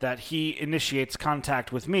that he initiates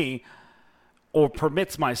contact with me or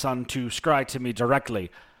permits my son to scry to me directly,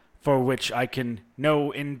 for which I can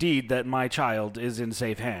know indeed that my child is in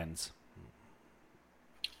safe hands.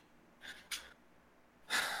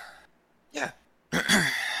 Yeah.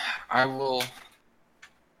 I will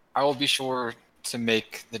be sure to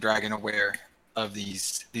make the dragon aware of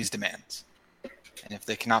these demands. And if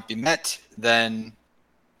they cannot be met, then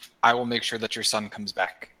I will make sure that your son comes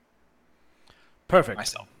back. Perfect.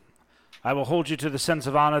 Myself. I will hold you to the sense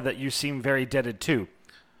of honor that you seem very indebted to.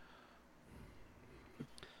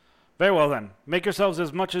 Very well then. Make yourselves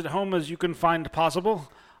as much at home as you can find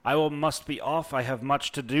possible. Must be off. I have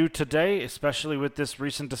much to do today, especially with this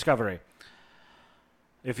recent discovery.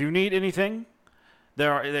 If you need anything,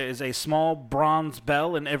 there is a small bronze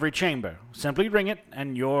bell in every chamber. Simply ring it,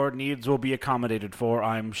 and your needs will be accommodated for,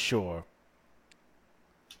 I'm sure.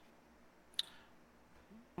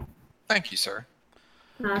 Thank you, sir.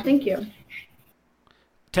 Thank you.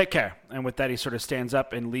 Take care. And with that, he sort of stands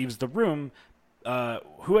up and leaves the room.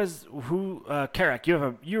 Karak,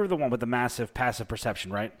 you're the one with the massive passive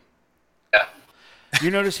perception, right? Yeah.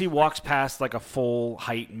 You notice he walks past like a full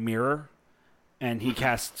height mirror, and he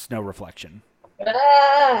casts no reflection.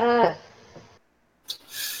 Ah!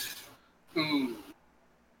 Ooh.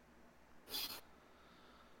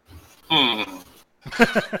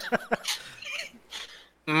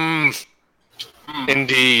 Hmm.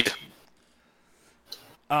 Indeed.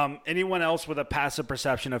 Anyone else with a passive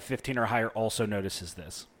perception of 15 or higher also notices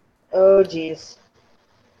this. Oh, jeez.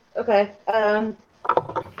 Okay.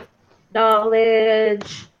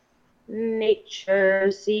 Knowledge,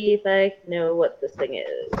 nature, see if I know what this thing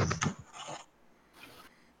is.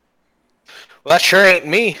 Well, that sure ain't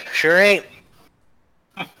me. Sure ain't.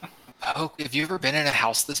 Oh, have you ever been in a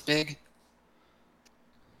house this big?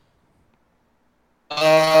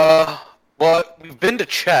 Well, we've been to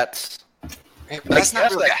Chet's. But that's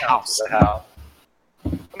not really a house. I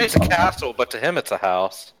mean, it's a castle, but to him it's a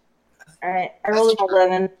house. Alright, I rolled an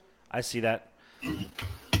 11. I see that.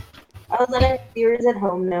 I'll let our viewers at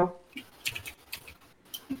home know.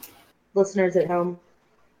 Listeners at home.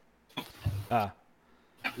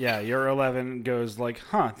 Yeah, your 11 goes like,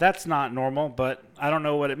 that's not normal, but I don't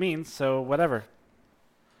know what it means, so whatever.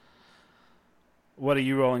 What are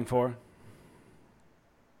you rolling for?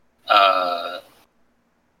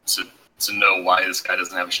 To know why this guy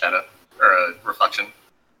doesn't have a shadow or a reflection.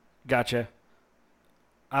 Gotcha.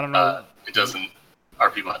 I don't know. It doesn't.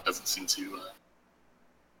 RP doesn't seem to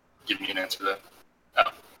give me an answer there.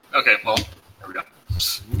 Oh, okay. Well, there we go.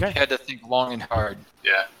 You Okay. had to think long and hard.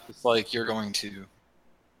 Yeah. It's like you're going to.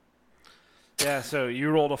 Yeah. So you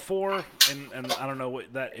rolled a 4, and I don't know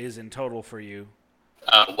what that is in total for you.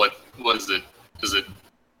 What was it? Is it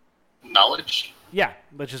knowledge? Yeah.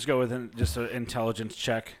 Let's just go with just an intelligence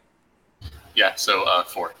check. Yeah. So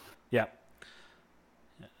 4. Yeah.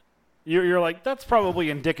 You're like, that's probably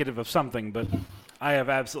indicative of something, but I have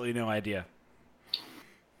absolutely no idea.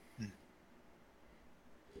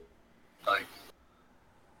 Like.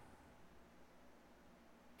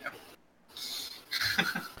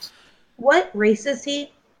 What race is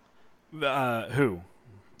he? Who?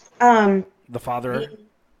 Um, The father?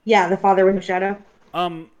 yeah, the father with a shadow.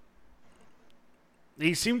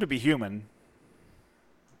 He seemed to be human.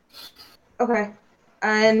 Okay.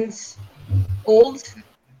 And old?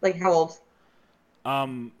 Like how old?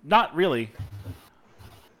 Not really.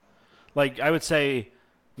 Like, I would say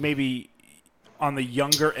maybe on the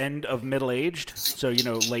younger end of middle-aged. So,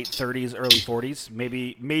 late 30s, early 40s.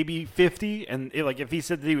 Maybe 50. And, if he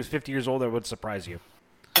said that he was 50 years old, that would surprise you.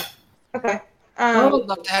 Okay. Old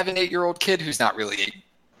enough to have an 8-year-old kid who's not really 8.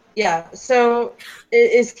 Yeah, so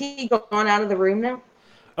is he gone out of the room now?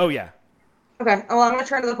 Oh, yeah. Okay, well, I'm going to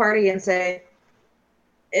turn to the party and say,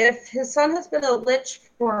 if his son has been a lich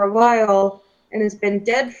for a while and has been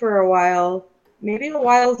dead for a while, maybe a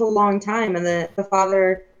while is a long time, and the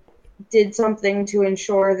father did something to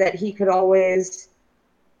ensure that he could always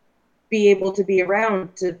be able to be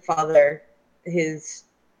around to father his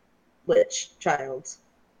lich child.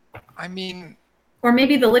 I mean, Or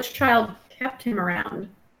maybe the lich child kept him around.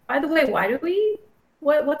 By the way, why do we?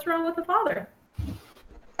 What's wrong with the father?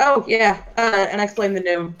 Oh, yeah, and I explained the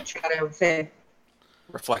gnome shadow thing.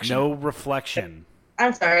 reflection. No reflection.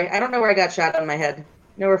 I'm sorry, I don't know where I got shadow in my head.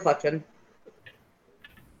 No reflection.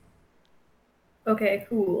 Okay,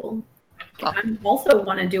 cool. Huh. I also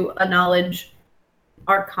want to do a knowledge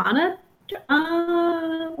arcana.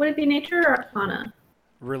 Would it be nature or arcana?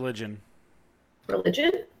 Religion.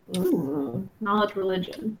 Religion? Ooh, knowledge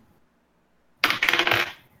religion.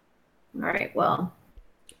 All right, well,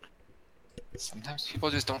 Sometimes people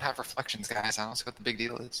just don't have reflections, guys. I don't see what the big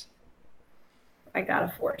deal is. I got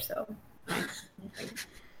a 4, so.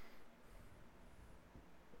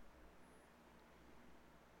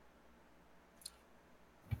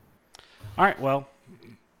 All right, well,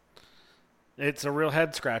 it's a real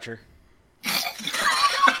head scratcher.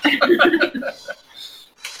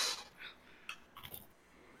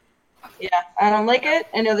 Yeah, I don't like it.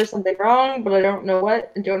 I know there's something wrong, but I don't know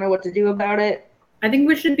what. I don't know what to do about it. I think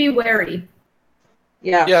we should be wary.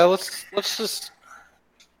 Yeah. Yeah, let's just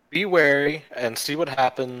be wary and see what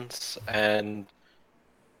happens and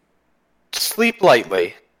sleep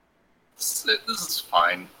lightly. This is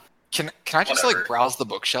fine. Can I just Whatever. like browse the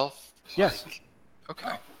bookshelf? Yes. Like,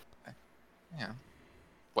 okay. Yeah.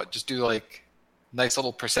 What? Just do like nice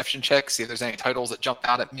little perception checks. See if there's any titles that jump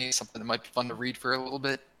out at me. Something that might be fun to read for a little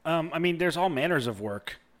bit. I mean, there's all manners of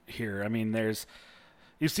work here. I mean, there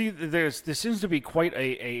seems to be quite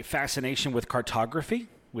a fascination with cartography,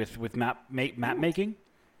 with map making.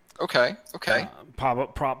 Okay. Okay.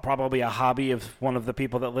 Probably a hobby of one of the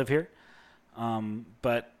people that live here.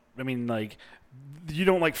 But I mean, like, you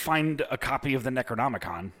don't like find a copy of the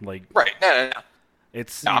Necronomicon. Like, Right. No.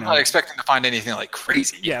 it's No, I'm not expecting to find anything like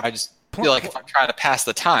crazy. Yeah. I just feel like if I'm trying to pass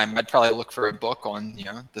the time, I'd probably look for a book on,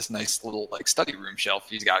 this nice little like study room shelf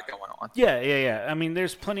he's got going on. Yeah. I mean,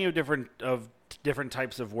 there's plenty of different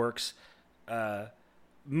types of works,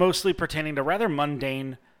 mostly pertaining to rather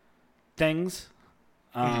mundane things.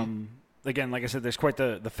 Again, like I said, there's quite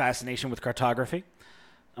the fascination with cartography.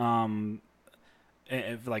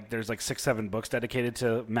 There's like 6-7 books dedicated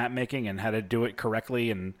to map making and how to do it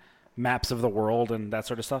correctly and maps of the world and that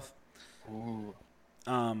sort of stuff. Ooh.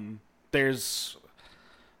 There's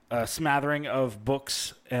a smattering of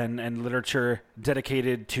books and literature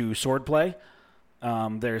dedicated to swordplay.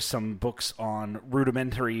 There's some books on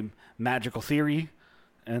rudimentary magical theory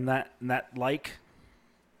and that like.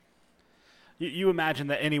 You imagine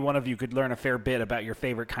that any one of you could learn a fair bit about your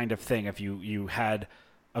favorite kind of thing if you had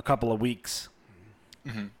a couple of weeks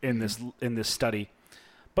in this study,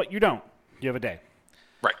 but you don't. You have a day.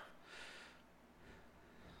 Right.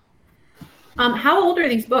 How old are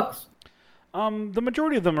these books? The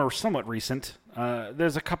majority of them are somewhat recent.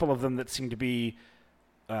 There's a couple of them that seem to be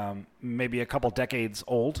maybe a couple decades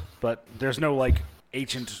old, but there's no like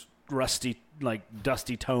ancient, rusty, like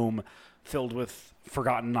dusty tome filled with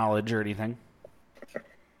forgotten knowledge or anything.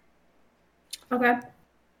 Okay.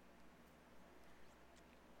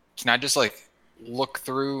 Can I just like look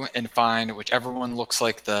through and find whichever one looks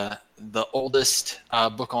like the oldest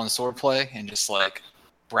book on swordplay, and just like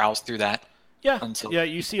browse through that. Yeah, Until yeah.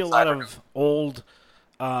 You see a lot of old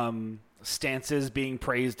stances being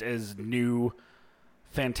praised as new,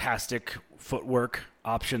 fantastic footwork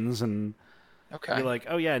options, and Okay. you're like,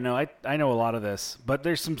 oh yeah, no, I know a lot of this, but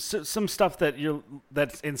there's some stuff that's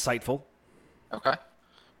insightful. Okay.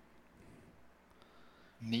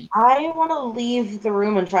 Neat. I want to leave the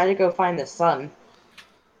room and try to go find the sun.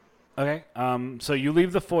 Okay. So you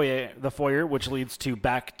leave the foyer, which leads to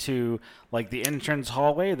back to like the entrance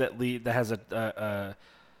hallway that has a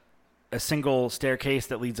single staircase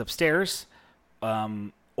that leads upstairs.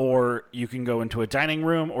 Or you can go into a dining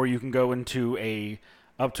room, or you can go into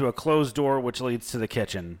up to a closed door, which leads to the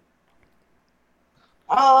kitchen.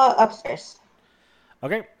 Upstairs.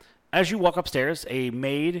 Okay. As you walk upstairs, a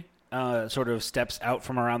maid sort of steps out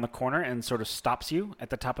from around the corner and sort of stops you at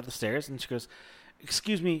the top of the stairs, and she goes,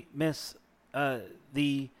 "Excuse me, miss,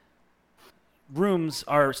 the rooms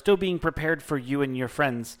are still being prepared for you and your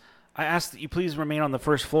friends. I ask that you please remain on the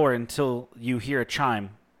first floor until you hear a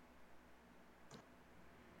chime."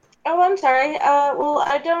 Oh, I'm sorry. Well,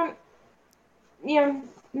 I don't,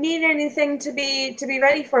 need anything to be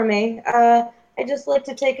ready for me. I just like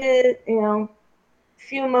to take a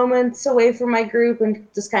few moments away from my group and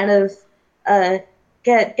just kind of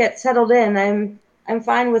get settled in. I'm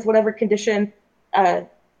fine with whatever condition the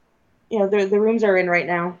rooms are in right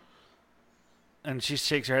now. And she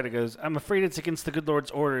shakes her head and goes, "I'm afraid it's against the good Lord's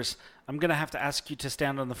orders. I'm going to have to ask you to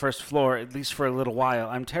stand on the first floor, at least for a little while.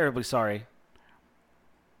 I'm terribly sorry."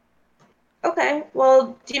 Okay.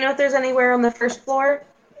 Well, do you know if there's anywhere on the first floor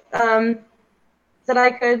that I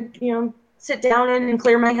could sit down in and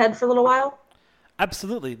clear my head for a little while?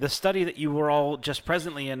 Absolutely. The study that you were all just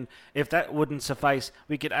presently in, if that wouldn't suffice,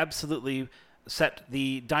 we could absolutely set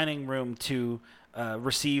the dining room to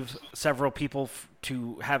receive several people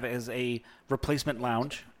to have as a replacement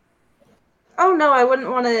lounge. Oh, no, I wouldn't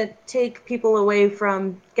want to take people away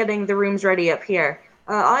from getting the rooms ready up here.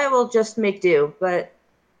 I will just make do, but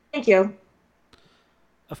thank you.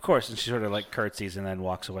 Of course, and she sort of like curtsies and then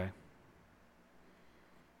walks away.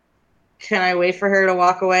 Can I wait for her to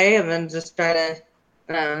walk away and then just try to...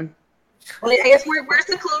 well, I guess where's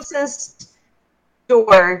the closest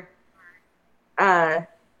door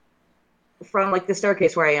from, like, the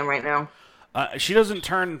staircase where I am right now? She doesn't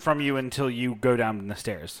turn from you until you go down the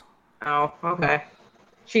stairs. Oh, okay.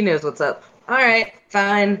 She knows what's up. All right,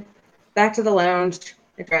 fine. Back to the lounge.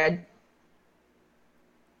 I tried.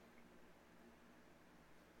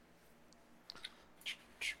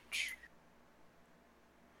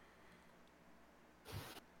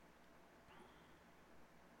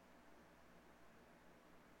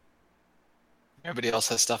 Everybody else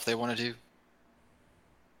has stuff they want to do.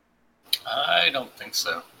 I don't think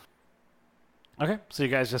so. Okay, so you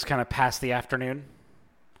guys just kind of pass the afternoon.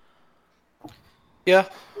 Yeah.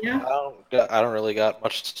 Yeah. I don't really got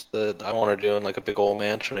much that I want to do in like a big old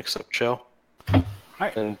mansion except chill.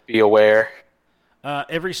 Right. And be aware.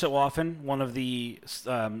 Every so often, one of the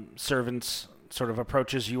servants sort of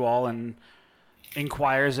approaches you all and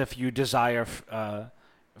inquires if you desire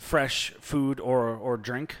fresh food or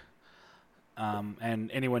drink.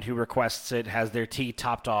 And anyone who requests it has their tea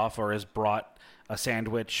topped off or is brought a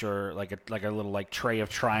sandwich or like a little like tray of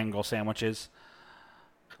triangle sandwiches.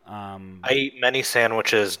 I eat many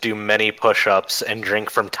sandwiches, do many push-ups, and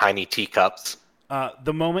drink from tiny teacups.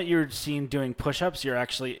 The moment you're seen doing push-ups, you're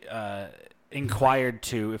actually inquired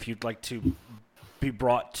to if you'd like to be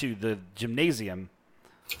brought to the gymnasium.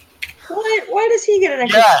 Why does he get an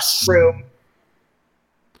extra Yes! room?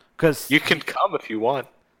 Because You can come if you want.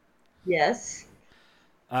 Yes.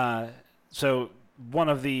 so one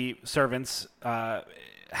of the servants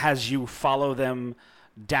has you follow them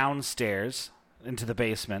downstairs into the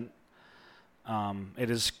basement. It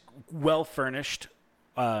is well furnished,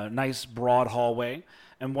 nice broad hallway,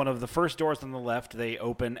 and one of the first doors on the left they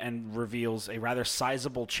open and reveals a rather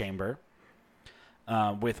sizable chamber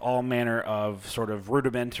with all manner of sort of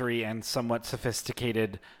rudimentary and somewhat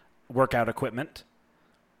sophisticated workout equipment,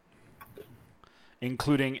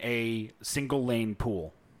 including a single lane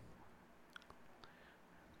pool.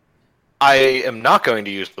 I am not going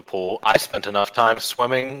to use the pool. I spent enough time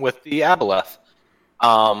swimming with the aboleth.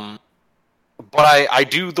 But I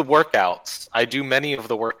do the workouts. I do many of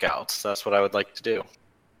the workouts. That's what I would like to do.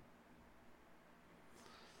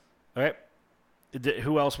 All right.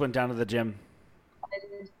 Who else went down to the gym?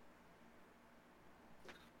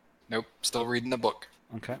 Nope, still reading the book.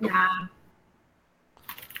 Okay. Yeah.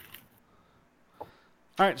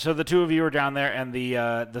 All right, so the two of you are down there, and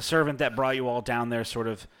the servant that brought you all down there sort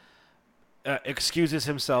of excuses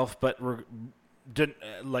himself, but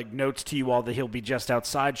notes to you all that he'll be just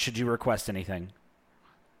outside should you request anything.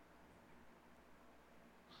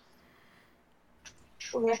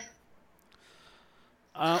 Okay.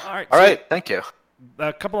 All right. All right, thank you.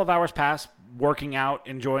 A couple of hours pass, working out,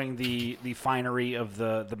 enjoying the finery of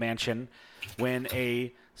the mansion, when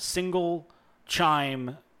a single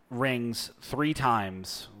chime rings 3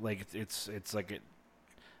 times. Like it's like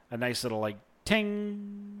a nice little like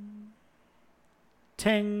ting,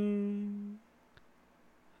 ting,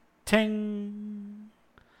 ting,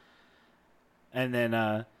 and then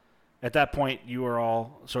at that point you are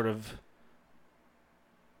all sort of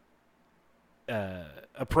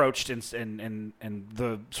approached, and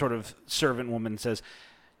the sort of servant woman says,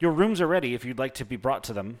 "Your rooms are ready if you'd like to be brought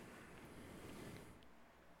to them."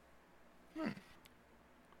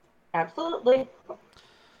 Absolutely.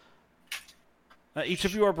 Each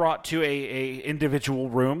of you are brought to a individual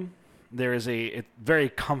room. There is a very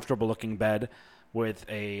comfortable looking bed with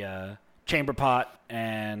a chamber pot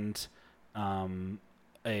and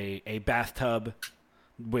a bathtub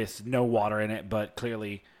with no water in it, but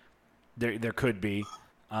clearly there could be.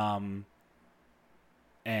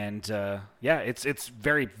 It's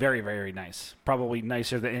very, very, very nice. Probably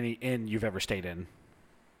nicer than any inn you've ever stayed in.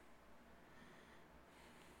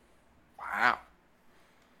 Wow.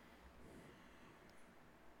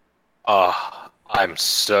 I'm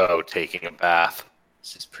so taking a bath.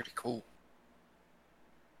 This is pretty cool.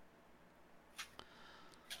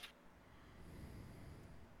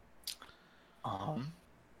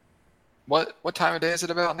 What time of day is it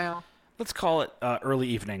about now? Let's call it early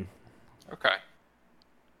evening. Okay.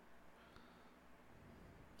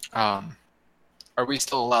 Are we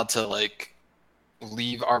still allowed to like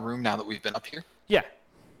leave our room now that we've been up here? Yeah.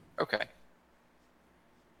 Okay.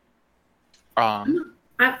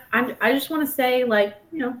 I just want to say, like,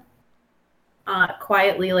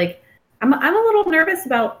 quietly, like, I'm a little nervous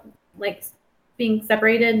about like being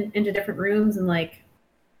separated into different rooms and like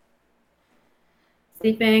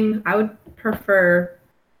sleeping. I would prefer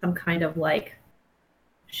some kind of like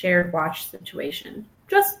shared watch situation,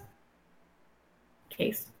 just in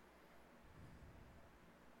case.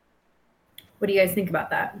 What do you guys think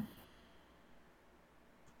about that?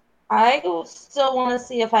 I still want to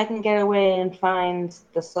see if I can get away and find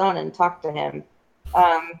the son and talk to him.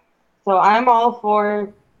 So I'm all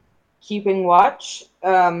for keeping watch.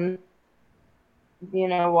 While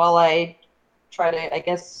I try to, I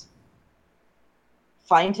guess,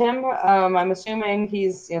 find him. I'm assuming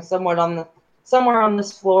he's somewhere on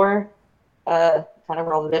this floor, kind of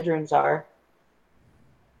where all the bedrooms are.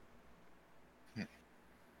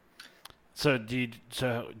 So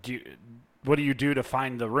what do you do to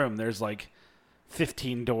find the room? There's like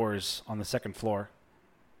 15 doors on the second floor.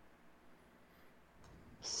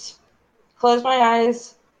 Close my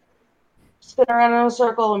eyes, spin around in a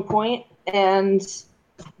circle and point, and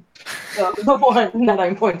go to the one that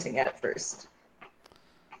I'm pointing at first.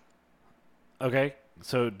 Okay,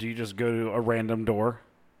 so do you just go to a random door?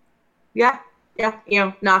 Yeah,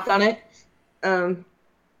 knock on it.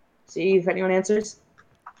 See if anyone answers.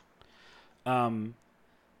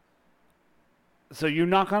 So you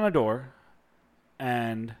knock on a door,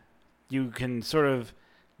 and you can sort of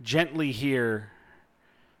gently hear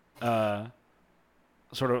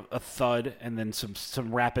sort of a thud and then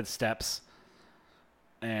some rapid steps,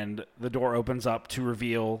 and the door opens up to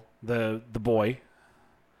reveal the boy.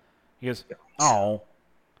 He goes, "Oh,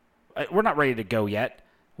 we're not ready to go yet.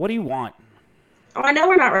 What do you want?" Oh, I know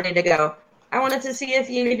we're not ready to go. I wanted to see if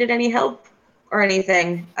you needed any help or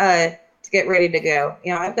anything to get ready to go.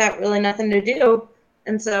 I've got really nothing to do,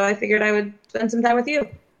 and so I figured I would spend some time with you.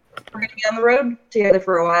 We're going to be on the road together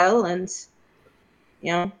for a while, and,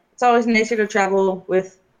 it's always nicer to travel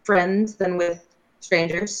with friends than with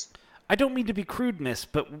strangers. I don't mean to be crude, miss,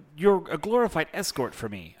 but you're a glorified escort for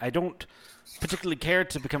me. I don't particularly care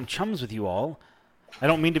to become chums with you all. I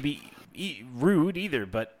don't mean to be rude either,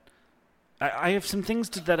 but I have some things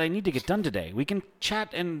that I need to get done today. We can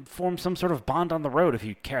chat and form some sort of bond on the road if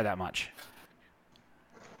you care that much.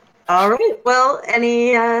 All right. Well,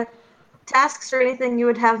 any tasks or anything you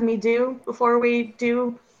would have me do before we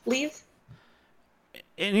do leave?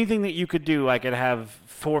 Anything that you could do, I could have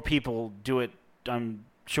 4 people do it, I'm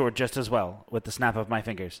sure, just as well, with the snap of my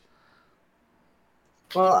fingers.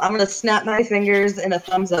 Well, I'm going to snap my fingers and a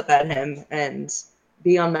thumbs up at him and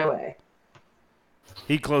be on my way.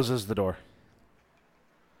 He closes the door.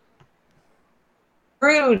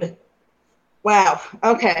 Rude. Wow.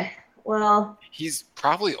 Okay. Well. He's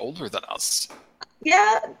probably older than us.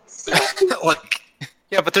 Yeah. Like.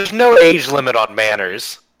 Yeah, but there's no age limit on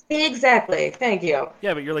manners. Exactly. Thank you.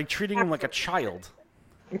 Yeah, but you're like treating him like a child.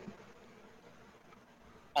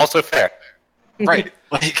 Also fair. Right.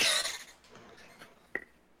 Like,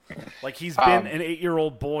 Like he's been an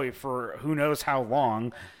 8-year-old boy for who knows how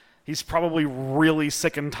long. He's probably really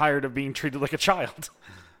sick and tired of being treated like a child.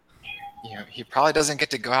 he probably doesn't get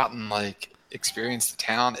to go out and like experience the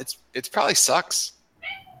town. It's probably sucks.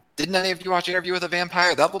 Didn't any of you watch Interview with a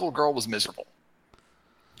Vampire? That little girl was miserable.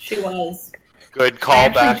 She was. Good I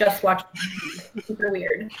actually callback. just watched. Super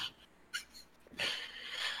weird.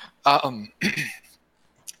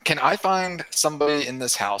 Can I find somebody in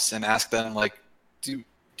this house and ask them, like, do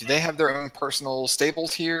they have their own personal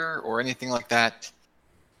stables here or anything like that?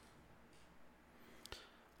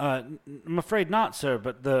 I'm afraid not, sir,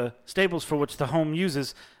 but the stables for which the home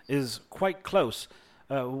uses is quite close.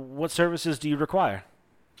 What services do you require?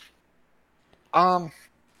 Well,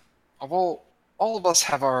 all of us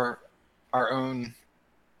have our own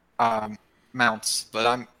mounts,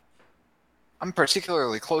 but I'm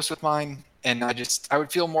particularly close with mine, and I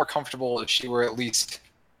would feel more comfortable if she were at least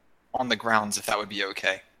on the grounds, if that would be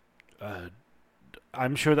okay.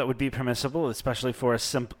 I'm sure that would be permissible, especially for a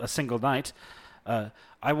single night.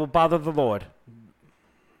 I will bother the Lord.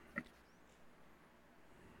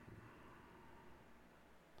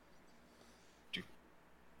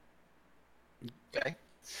 Okay.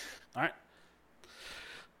 All right.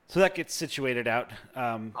 So that gets situated out.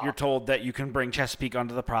 You're told that you can bring Chesapeake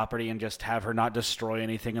onto the property and just have her not destroy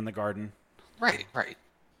anything in the garden. Right.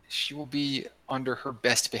 She will be under her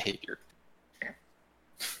best behavior.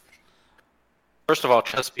 First of all,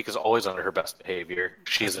 Chesapeake is always under her best behavior.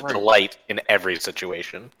 She's That's a right. delight in every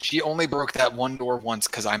situation. She only broke that one door once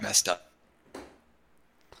because I messed up.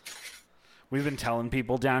 We've been telling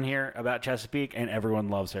people down here about Chesapeake, and everyone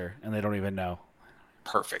loves her, and they don't even know.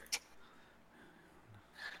 Perfect.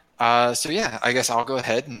 So yeah, I guess I'll go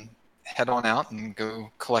ahead and head on out and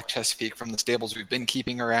go collect Chesapeake from the stables we've been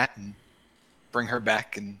keeping her at and bring her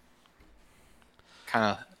back and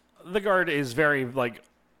kind of... The guard is very,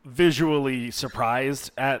 visually surprised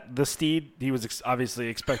at the steed. He was obviously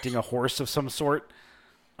expecting a horse of some sort.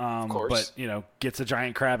 Of course. But, gets a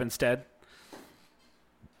giant crab instead.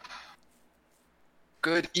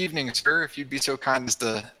 Good evening, sir. If you'd be so kind as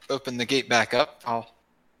to open the gate back up, I'll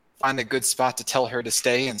find a good spot to tell her to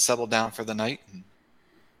stay and settle down for the night.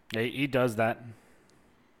 He does that.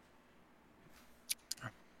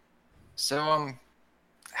 So,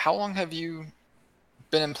 how long have you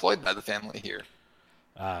been employed by the family here?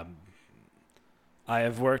 I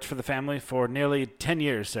have worked for the family for nearly 10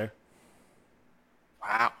 years, sir.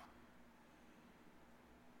 Wow.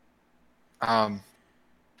 I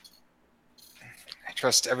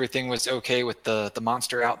trust everything was okay with the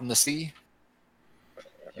monster out in the sea.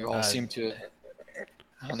 You all seem to...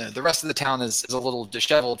 I don't know. The rest of the town is a little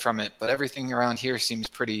disheveled from it, but everything around here seems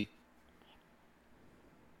pretty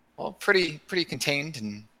contained.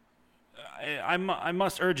 And I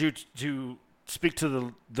must urge you to speak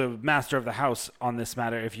to the master of the house on this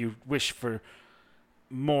matter if you wish for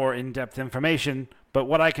more in-depth information. But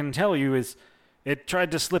what I can tell you is it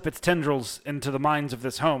tried to slip its tendrils into the mines of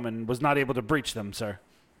this home and was not able to breach them, sir.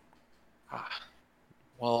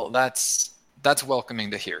 Well, that's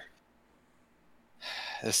welcoming to hear.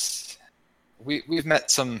 We've met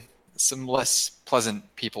some less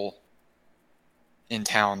pleasant people in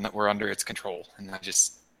town that were under its control, and it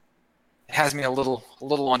has me a little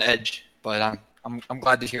on edge. But I'm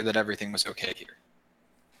glad to hear that everything was okay here.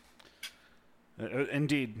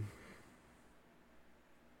 Indeed.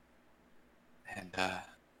 And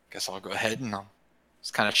guess I'll go ahead and I'll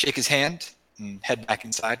just kind of shake his hand and head back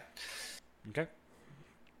inside. Okay.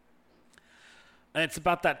 And it's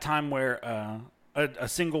about that time where a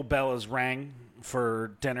single bell is rang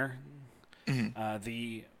for dinner. Mm-hmm.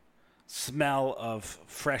 The smell of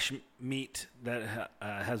fresh meat that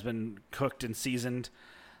has been cooked and seasoned.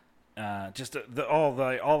 Just the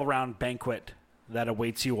all around banquet that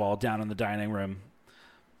awaits you all down in the dining room.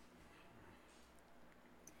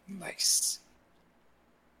 Nice.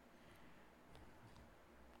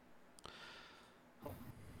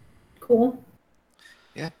 Cool.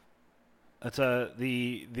 Yeah. That's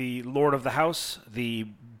the lord of the house, the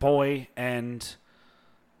boy, and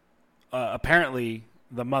apparently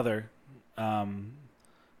the mother, a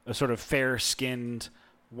sort of fair-skinned,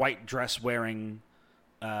 white dress-wearing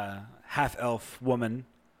half-elf woman,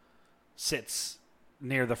 sits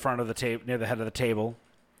near the front of the table, near the head of the table,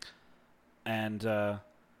 and the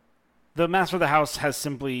master of the house has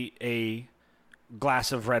simply a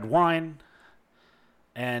glass of red wine,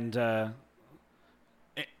 and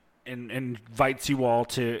invites you all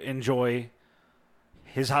to enjoy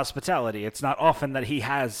his hospitality. It's not often that he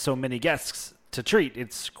has so many guests to treat.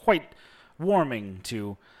 It's quite warming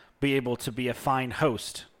to be able to be a fine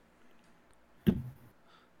host.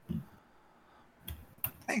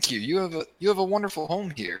 Thank you. You have a wonderful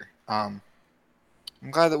home here. I'm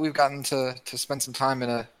glad that we've gotten to spend some time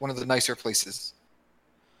in one of the nicer places.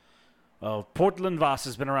 Well, Portland Voss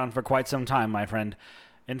has been around for quite some time, my friend.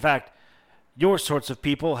 In fact, your sorts of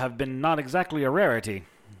people have been not exactly a rarity,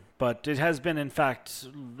 but it has been, in fact,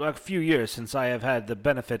 a few years since I have had the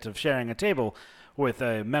benefit of sharing a table with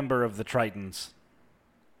a member of the Tritons.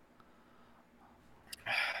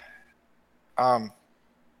 I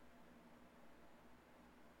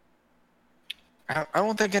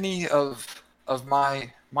don't think any of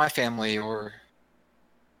my family or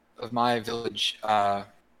of my village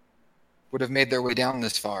would have made their way down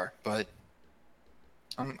this far, but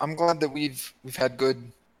I'm glad that we've had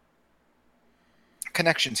good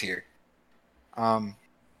connections here. I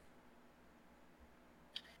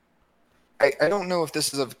don't know if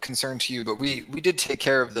this is of concern to you, but we did take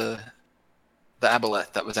care of the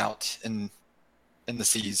aboleth that was out in the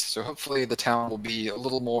seas, so hopefully the town will be a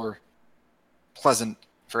little more pleasant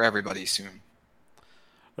for everybody soon.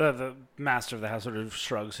 The master of the house sort of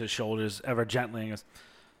shrugs his shoulders ever gently and goes,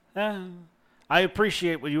 I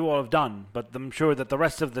appreciate what you all have done, but I'm sure that the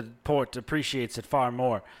rest of the port appreciates it far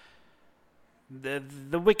more.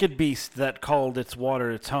 The wicked beast that called its water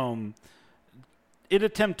its home, it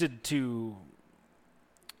attempted to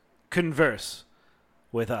converse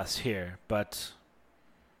with us here, but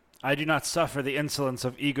I do not suffer the insolence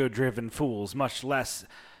of ego-driven fools, much less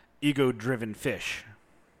ego-driven fish.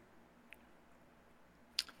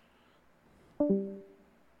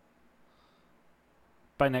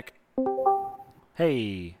 Bye, Nick.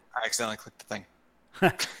 Hey. I accidentally clicked the thing.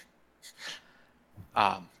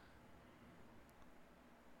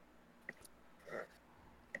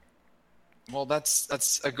 Well,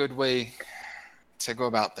 that's a good way to go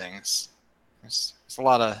about things. There's a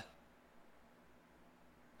lot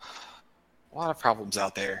of problems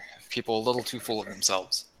out there. People a little too full of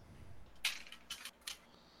themselves.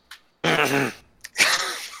 Heh.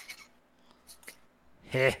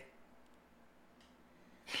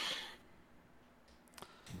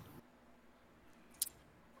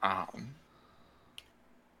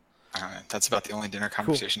 That's about the only dinner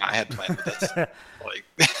conversation I had planned with this.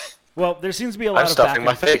 Well, there seems to be a lot I'm of stuffing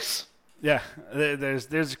my face. Yeah,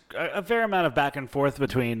 there's a fair amount of back and forth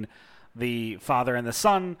between the father and the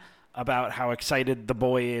son about how excited the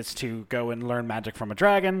boy is to go and learn magic from a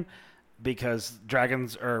dragon, because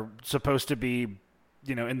dragons are supposed to be,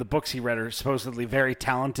 in the books he read, are supposedly very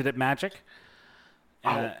talented at magic.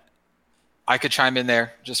 I could chime in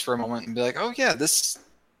there just for a moment and be like, oh yeah,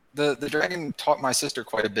 the dragon taught my sister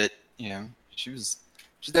quite a bit. She was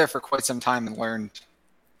there for quite some time and learned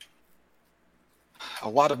a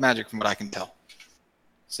lot of magic from what I can tell.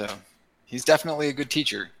 So he's definitely a good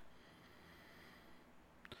teacher.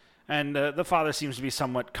 And the father seems to be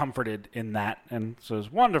somewhat comforted in that and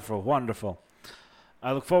says, wonderful, wonderful.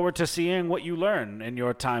 I look forward to seeing what you learn in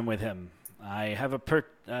your time with him. I have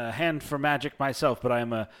a hand for magic myself, but I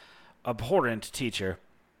am a abhorrent teacher.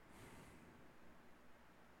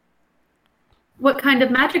 What kind of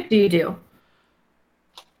magic do you do?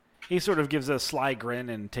 He sort of gives a sly grin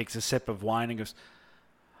and takes a sip of wine and goes,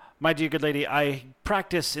 my dear good lady, I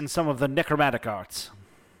practice in some of the necromantic arts.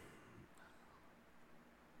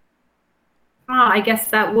 I guess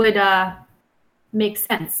that would make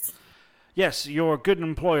sense. Yes, your good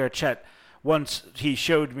employer, Chet, once he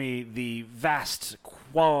showed me the vast,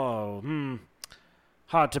 hard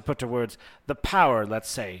to put to words, the power, let's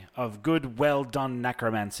say, of good, well-done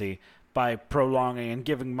necromancy by prolonging and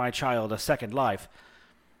giving my child a second life.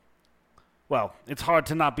 Well, it's hard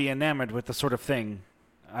to not be enamored with the sort of thing,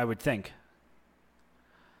 I would think.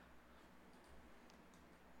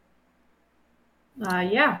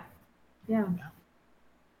 Yeah.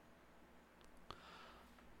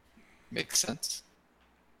 Makes sense.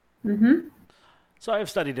 Mm-hmm. So I've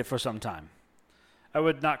studied it for some time. I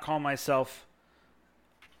would not call myself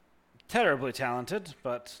terribly talented,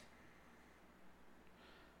 but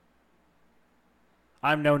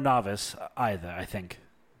I'm no novice either, I think.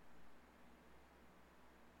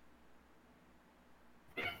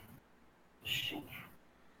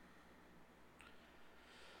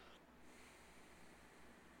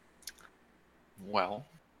 Well.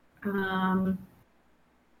 I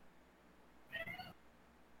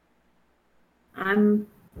don't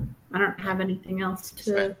have anything else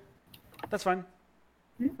to... That's fine.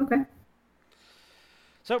 Okay.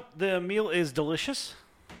 So the meal is delicious.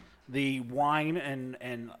 The wine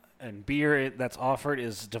and beer that's offered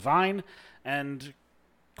is divine, and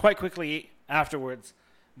quite quickly afterwards,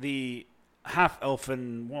 the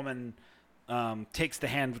half-elfin woman takes the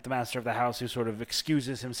hand with the master of the house, who sort of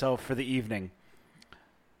excuses himself for the evening.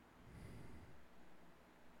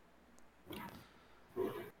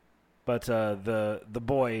 But the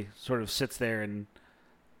boy sort of sits there and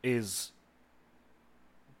is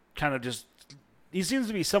kind of just... He seems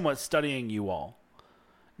to be somewhat studying you all.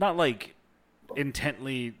 Not, like,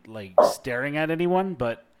 intently, like, staring at anyone,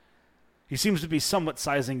 but he seems to be somewhat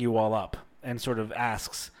sizing you all up and sort of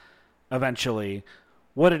asks, eventually,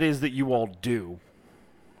 what it is that you all do.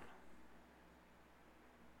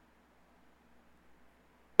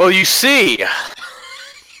 Well, you see,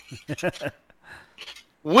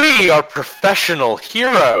 we are professional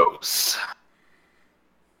heroes.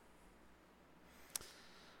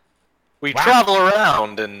 We travel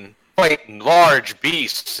around and fight large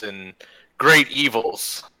beasts and great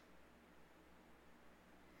evils.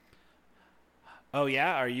 Oh,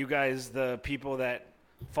 yeah? Are you guys the people that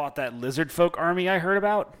fought that lizard folk army I heard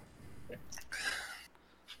about?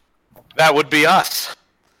 That would be us.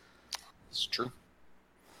 It's true.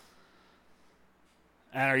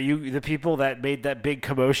 And are you the people that made that big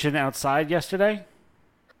commotion outside yesterday?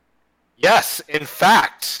 Yes, in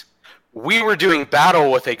fact, we were doing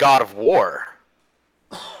battle with a god of war.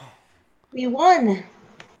 We won.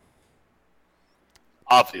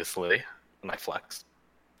 Obviously. And I flex.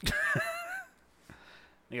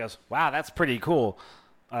 He goes, wow, that's pretty cool.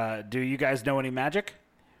 Do you guys know any magic?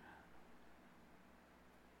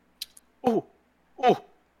 Ooh,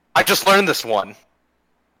 I just learned this one.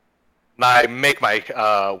 And I make my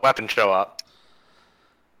weapon show up.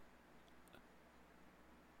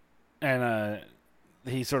 And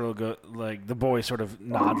he sort of go like the boy sort of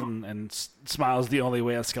nods and smiles the only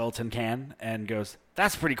way a skeleton can, and goes,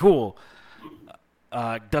 "That's pretty cool.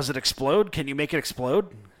 Does it explode? Can you make it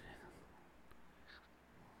explode?"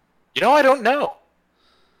 You know, I don't know.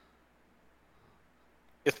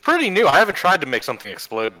 It's pretty new. I haven't tried to make something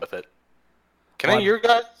explode with it. Can any of your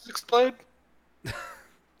guys explode?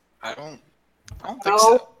 I don't think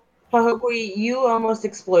so. Pahokwi, you almost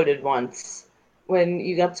exploded once when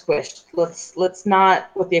you got squished. Let's not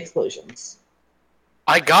with the explosions.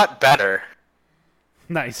 I got better.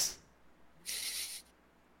 Nice.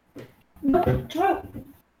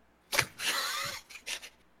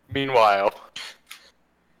 Meanwhile,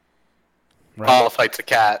 Right. Paula fights a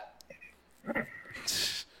cat.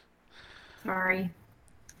 Sorry.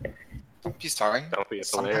 Don't be sorry. Don't be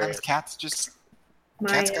Sometimes hilarious. cats just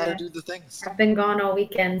My, cats gotta do the things. I've been gone all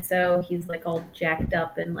weekend, so he's like all jacked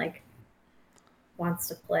up and like wants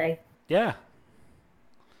to play. Yeah.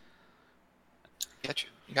 Get you.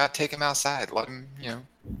 You gotta take him outside. Let him,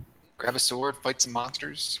 grab a sword, fight some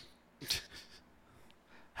monsters.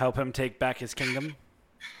 Help him take back his kingdom.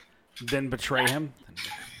 Then betray him.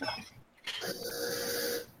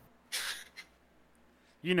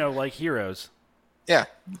 You know, like heroes. Yeah.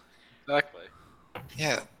 Exactly.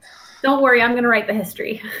 Yeah. Don't worry, I'm gonna write the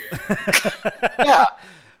history. Yeah.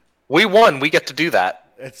 We won. We get to do that.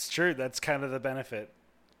 It's true. That's kind of the benefit.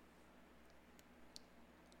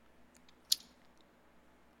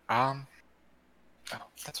 Oh,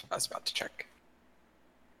 that's what I was about to check.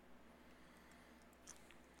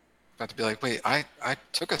 About to be like, wait, I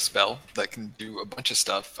took a spell that can do a bunch of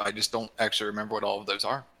stuff. I just don't actually remember what all of those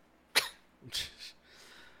are.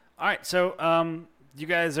 All right, so you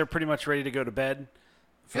guys are pretty much ready to go to bed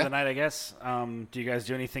for Yeah. the night, I guess. Do you guys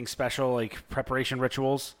do anything special, like preparation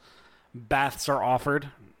rituals? Baths are offered.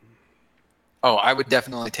 Oh, I would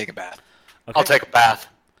definitely take a bath. Okay. I'll take a bath.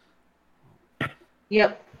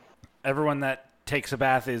 Yep. Everyone that takes a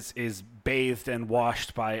bath is bathed and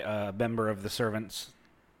washed by a member of the servants.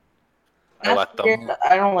 I let them.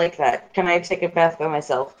 I don't like that. Can I take a bath by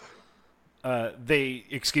myself? They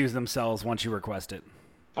excuse themselves once you request it.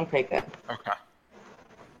 Okay, good. Okay.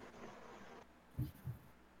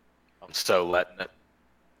 I'm so letting it.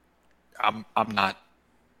 I'm not.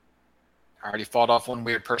 I already fought off one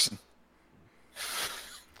weird person.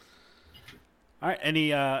 All right,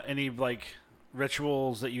 any like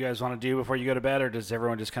rituals that you guys want to do before you go to bed, or does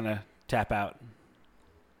everyone just kind of tap out?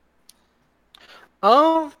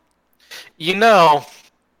 You know,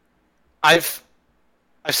 I've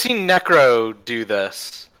seen Necro do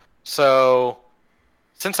this. So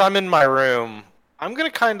since I'm in my room, I'm gonna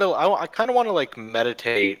I kind of want to like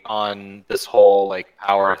meditate on this whole like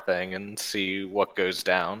power thing and see what goes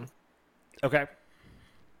down. Okay.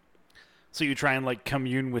 So you try and like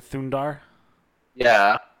commune with Thundar?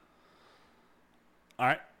 Yeah. All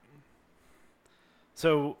right.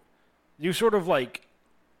 So you sort of like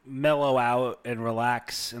mellow out and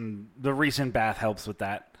relax, and the recent bath helps with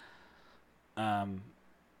that.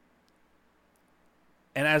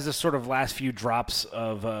 And as the sort of last few drops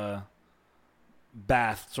of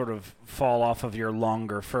bath sort of fall off of your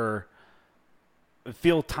longer fur,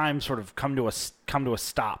 feel time sort of come to a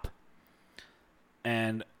stop,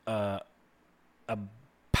 and a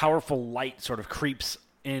powerful light sort of creeps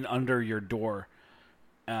in under your door,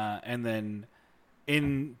 and then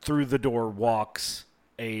in through the door walks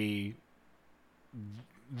a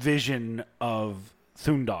vision of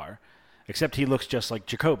Thundar, except he looks just like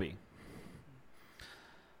Jacoby.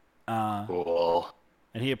 Cool.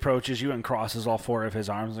 And he approaches you and crosses all four of his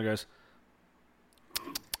arms and goes,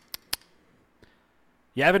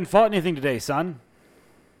 "You haven't fought anything today, son.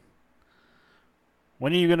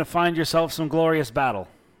 When are you going to find yourself some glorious battle?"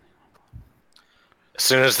 As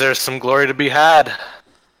soon as there's some glory to be had.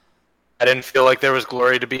 I didn't feel like there was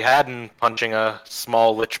glory to be had in punching a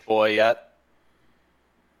small lich boy yet.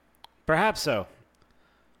 Perhaps so.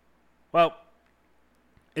 Well,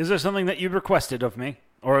 is there something that you requested of me?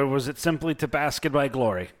 Or was it simply to bask in my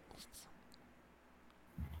glory?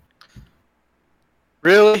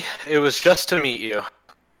 Really? It was just to meet you.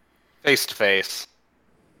 Face to face.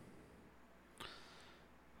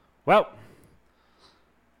 Well,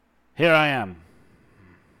 here I am.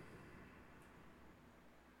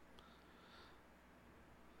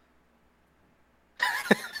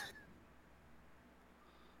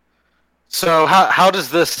 So how does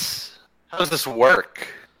this work?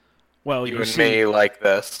 Well, You and me like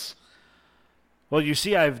this. Well, you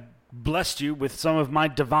see, I've blessed you with some of my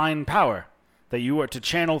divine power that you are to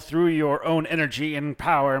channel through your own energy and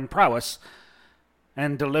power and prowess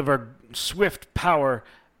and deliver swift power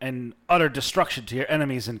and utter destruction to your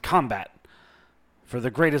enemies in combat for the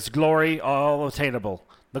greatest glory all attainable,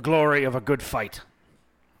 the glory of a good fight.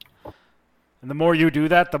 And the more you do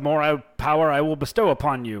that, the more power I will bestow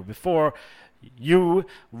upon you before you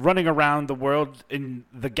running around the world in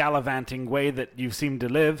the gallivanting way that you seem to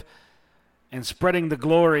live and spreading the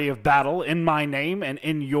glory of battle in my name and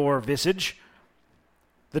in your visage.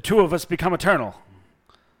 The two of us become eternal.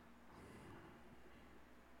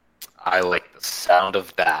 I like the sound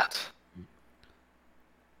of that.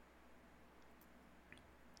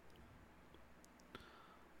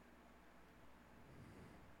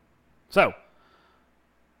 So,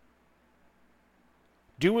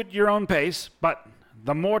 do at your own pace, but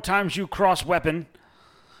the more times you cross weapon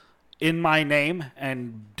in my name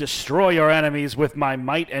and destroy your enemies with my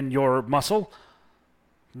might and your muscle,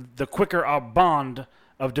 the quicker our bond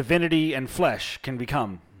of divinity and flesh can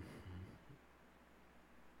become.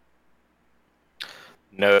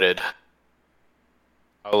 Noted.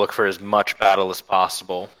 I'll look for as much battle as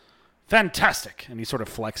possible. Fantastic! And he sort of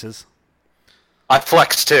flexes. I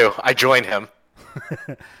flex too. I join him.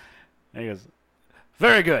 And he goes,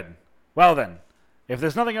 "Very good. Well then, if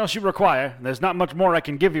there's nothing else you require, there's not much more I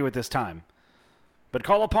can give you at this time. But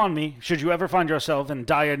call upon me should you ever find yourself in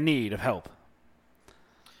dire need of help."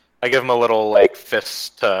 I give him a little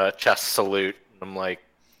fist to chest salute. I'm like,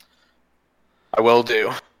 I will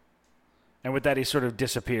do. And with that, he sort of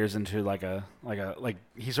disappears into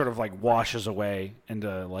he sort of washes away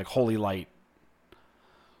into holy light.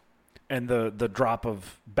 And the drop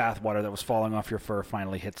of bathwater that was falling off your fur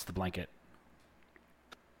finally hits the blanket.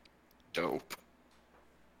 Dope.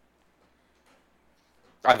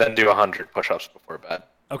 I then do 100 push-ups before bed.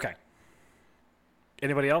 Okay.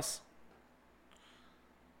 Anybody else?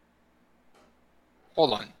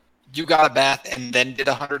 Hold on. You got a bath and then did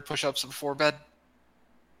 100 push-ups before bed?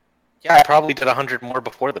 Yeah, I probably did 100 more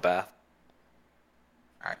before the bath.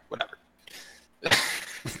 Alright, whatever.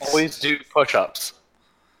 Always do push-ups.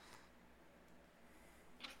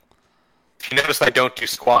 If you notice, I don't do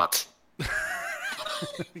squats.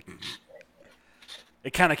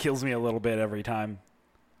 It kind of kills me a little bit every time.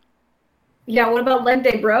 Yeah, what about leg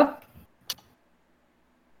day, bro?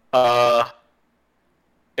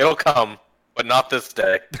 It'll come, but not this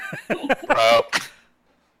day. Bro.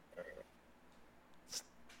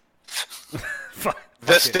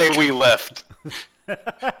 This day we lift.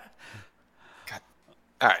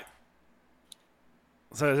 Alright.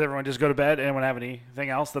 So does everyone just go to bed? Anyone have anything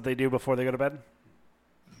else that they do before they go to bed?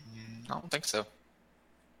 I don't think so.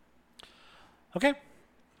 Okay.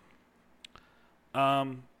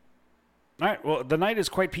 All right. Well, the night is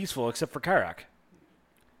quite peaceful except for Karak.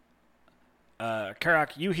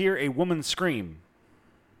 Karak, you hear a woman scream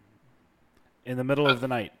in the middle of the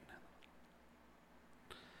night.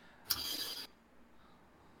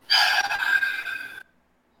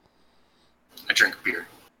 I drink beer.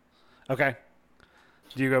 Okay.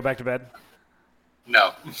 Do you go back to bed?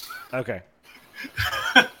 No. Okay.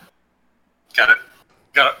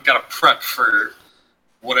 Gotta prep for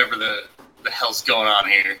whatever the hell's going on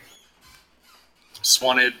here. just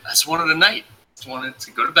wanted a night. Just wanted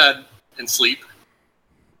to go to bed and sleep.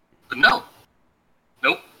 But no.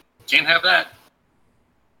 Nope. Can't have that.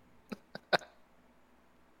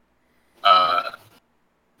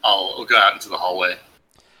 I'll go out into the hallway.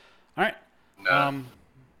 All right. No.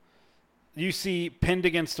 You see pinned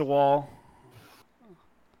against a wall,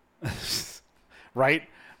 right?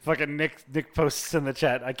 Fucking Nick posts in the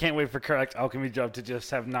chat. I can't wait for Correct Alchemy Job to just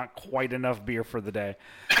have not quite enough beer for the day.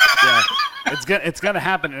 Yeah, it's gonna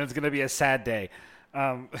happen, and it's gonna be a sad day.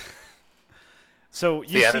 So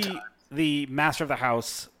you see the master of the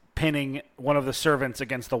house pinning one of the servants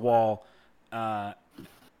against the wall, and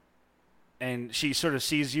she sort of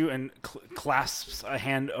sees you and clasps a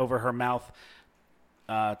hand over her mouth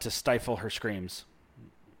to stifle her screams.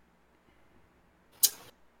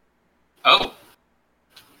 Oh.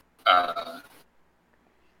 Are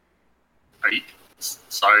you...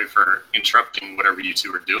 Sorry for interrupting whatever you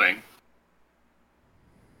two are doing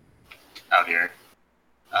out here.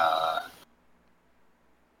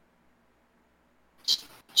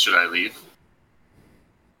 Should I leave?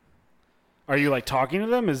 Are you like talking to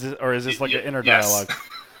them? Is this like an inner yes.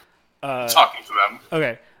 dialogue? Talking to them.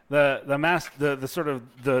 Okay. The sort of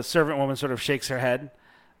the servant woman sort of shakes her head,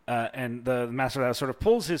 and the master of the house sort of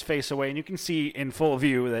pulls his face away, and you can see in full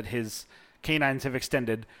view that his canines have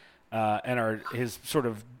extended, and his sort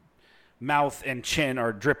of mouth and chin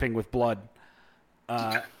are dripping with blood.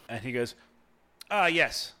 Okay. And he goes,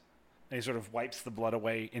 yes. And he sort of wipes the blood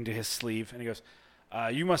away into his sleeve, and he goes,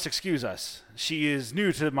 you must excuse us. She is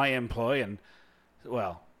new to my employ and,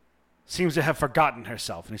 well, seems to have forgotten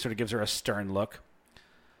herself. And he sort of gives her a stern look.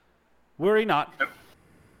 Worry not. Yep.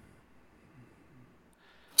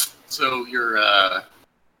 So you're a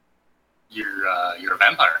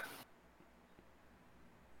vampire.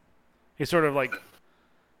 He sort of like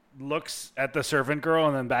looks at the servant girl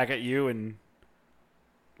and then back at you and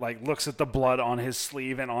like looks at the blood on his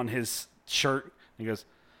sleeve and on his shirt. He goes,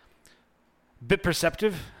 bit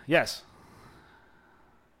perceptive? Yes.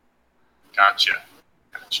 Gotcha.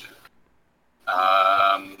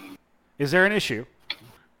 Is there an issue?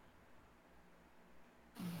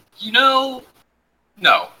 No.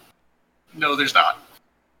 No, there's not.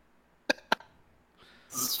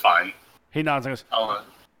 This is fine. He nods and goes,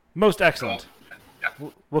 most excellent. Yeah.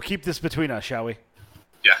 We'll keep this between us, shall we?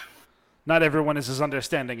 Yeah. Not everyone is as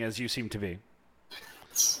understanding as you seem to be.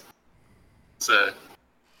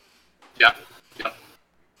 Yeah.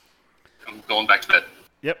 I'm going back to bed.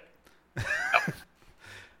 Yep.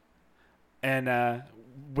 And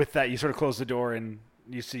with that, you sort of close the door and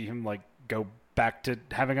you see him like go back to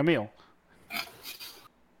having a meal.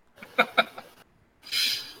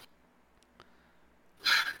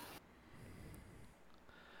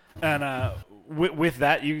 And with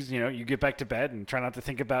that, you get back to bed and try not to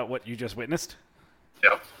think about what you just witnessed.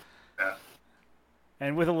 Yep. Yeah.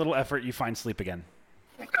 And with a little effort, you find sleep again.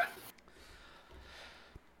 Okay.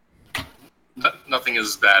 Nothing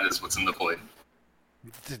as bad as what's in the void.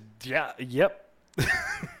 Yeah. Yep.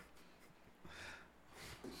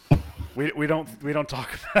 we don't talk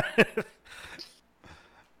about it.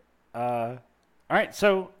 All right.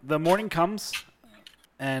 So the morning comes,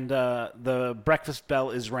 and the breakfast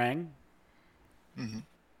bell is rang. Mm-hmm.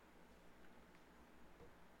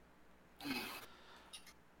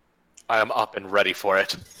 I am up and ready for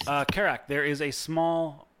it. Karak, there is a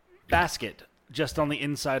small basket just on the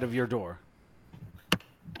inside of your door.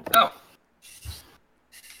 Oh.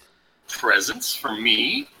 Presents for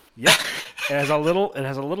me? Yep. It has a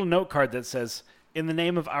little note card that says, "In the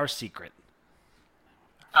name of our secret."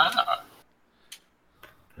 Ah.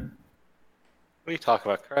 What are you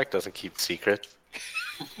talking about? Correct doesn't keep secrets.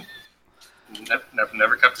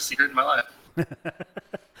 Never kept a secret in my life.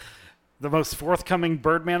 The most forthcoming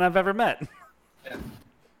Birdman I've ever met. Yeah.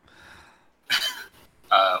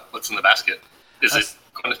 What's in the basket? Is it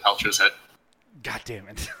Gwyneth Paltrow's head? God damn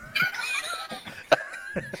it.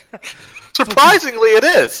 Surprisingly, it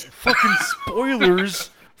is. Fucking spoilers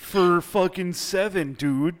for fucking 7,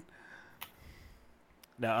 dude.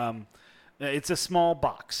 Now, it's a small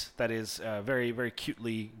box that is very, very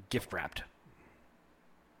cutely gift wrapped.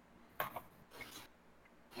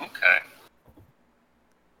 Okay.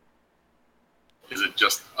 Is it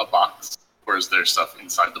just a box, or is there stuff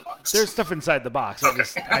inside the box? There's stuff inside the box. Okay.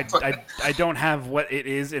 I don't have what it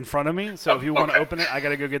is in front of me, so if you want to open it, I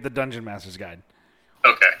gotta go get the Dungeon Master's Guide.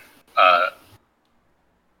 Okay.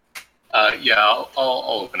 Yeah, I'll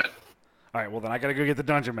open it. All right, well then I gotta go get the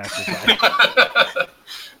Dungeon Master's Guide. Okay.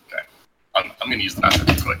 I'm gonna use the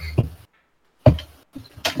bathroom quick.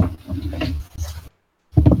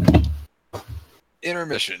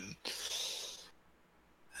 Intermission.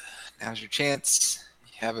 now's your chance.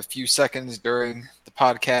 You have a few seconds during the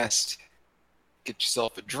podcast. Get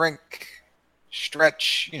yourself a drink,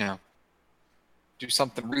 stretch, do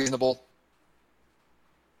something reasonable.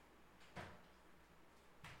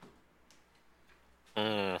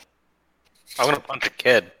 I'm gonna punch a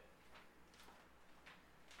kid.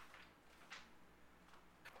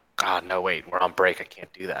 God, no, wait, we're on break. I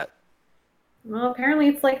can't do that. Well, apparently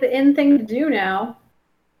it's like the in thing to do now.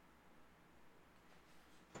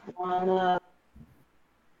 Wanna...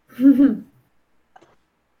 Man,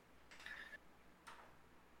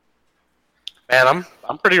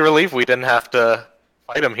 I'm pretty relieved we didn't have to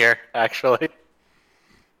fight him here, actually.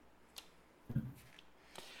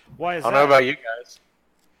 Why is I that? don't know about you guys.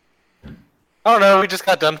 I don't know, we just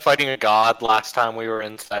got done fighting a god last time we were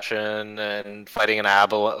in session, and fighting an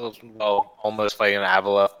Abeloth, well, almost fighting an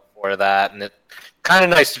Abeloth before that, and it's kind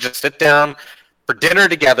of nice to just sit down for dinner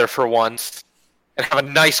together for once, and have a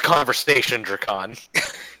nice conversation, Drakon.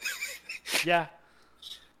 Yeah.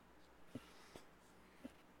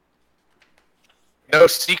 No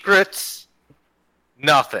secrets,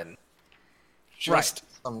 nothing. Just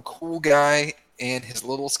some cool guy and his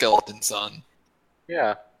little skeleton son.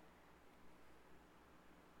 Yeah.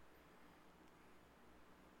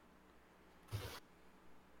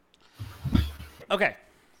 Okay.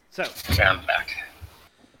 So, Okay, I'm back.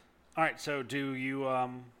 all right. So, do you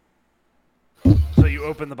So you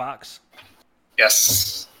open the box.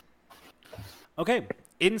 Yes. Okay.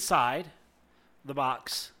 Inside the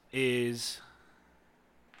box is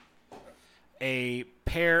a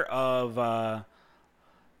pair of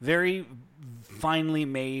very finely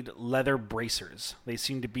made leather bracers. They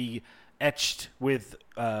seem to be etched with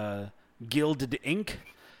gilded ink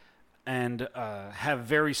and have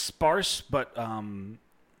very sparse but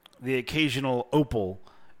the occasional opal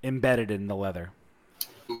embedded in the leather.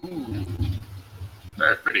 Ooh.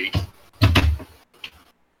 Very pretty.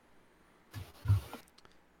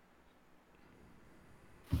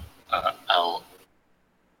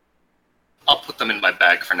 I'll put them in my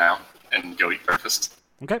bag for now and go eat breakfast.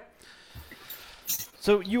 Okay.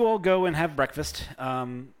 So you all go and have breakfast.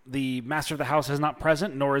 The master of the house is not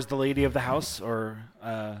present, nor is the lady of the house,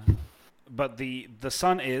 but the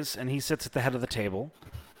son is, and he sits at the head of the table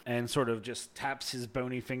and sort of just taps his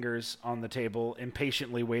bony fingers on the table,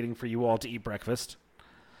 impatiently waiting for you all to eat breakfast,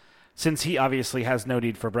 since he obviously has no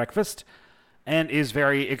need for breakfast and is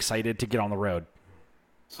very excited to get on the road.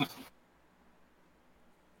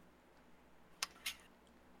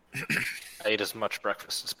 I ate as much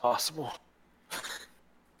breakfast as possible.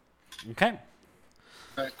 Okay.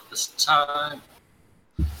 Breakfast time.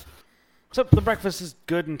 So the breakfast is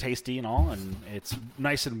good and tasty and all, and it's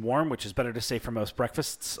nice and warm, which is better to say for most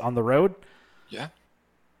breakfasts on the road. Yeah.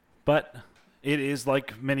 But it is,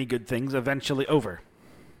 like many good things, eventually over.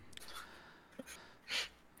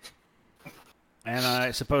 And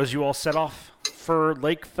I suppose you all set off for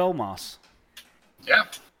Lake Felmos. Yeah.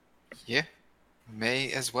 Yeah.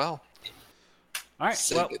 May as well. All right.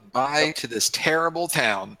 Say Well, goodbye to this terrible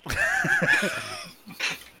town.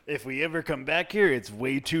 if we ever come back here, it's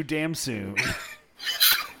way too damn soon.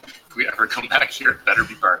 If we ever come back here, it better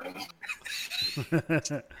be burning.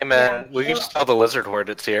 Hey man, we can just tell the lizard horde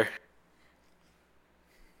it's here.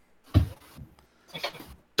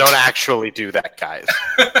 Don't actually do that, guys.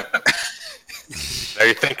 Are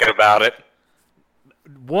you thinking about it?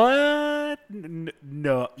 What?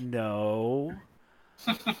 No. No.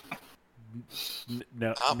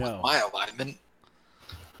 Not with my alignment.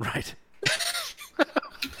 Right.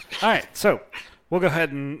 All right, so we'll go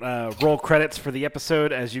ahead and roll credits for the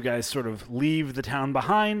episode as you guys sort of leave the town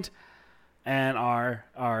behind and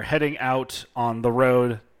are heading out on the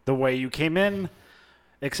road the way you came in,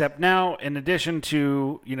 except now, in addition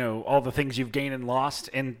to all the things you've gained and lost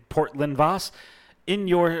in Portland Voss, in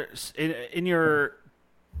your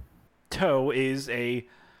tow is a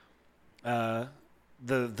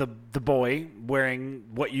the boy wearing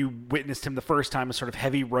what you witnessed him the first time, a sort of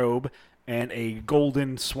heavy robe and a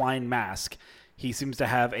golden swine mask. He seems to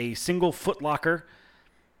have a single footlocker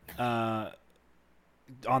on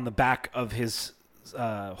the back of his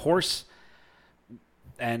horse,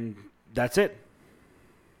 and that's it.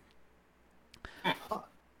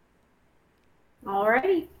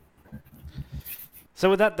 Alrighty. So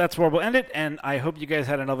with that, that's where we'll end it, and I hope you guys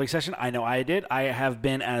had a lovely session. I know I did. I have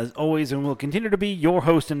been, as always, and will continue to be, your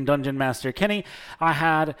host and Dungeon Master, Kenny. I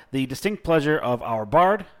had the distinct pleasure of our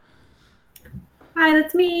bard. Hi,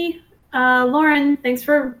 that's me. Lauren, thanks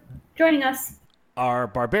for joining us. Our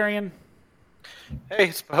barbarian. Hey,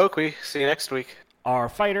 it's Pahokwi. See you next week. Our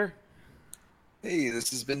fighter. Hey, this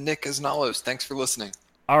has been Nick Asnalos. Thanks for listening.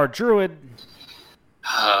 Our druid.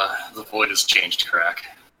 The void has changed crack.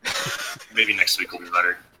 Maybe next week will be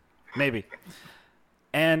better. Maybe.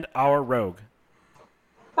 And our rogue.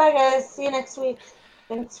 Bye, guys. See you next week.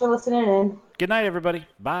 Thanks for listening in. Good night, everybody.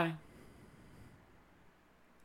 Bye.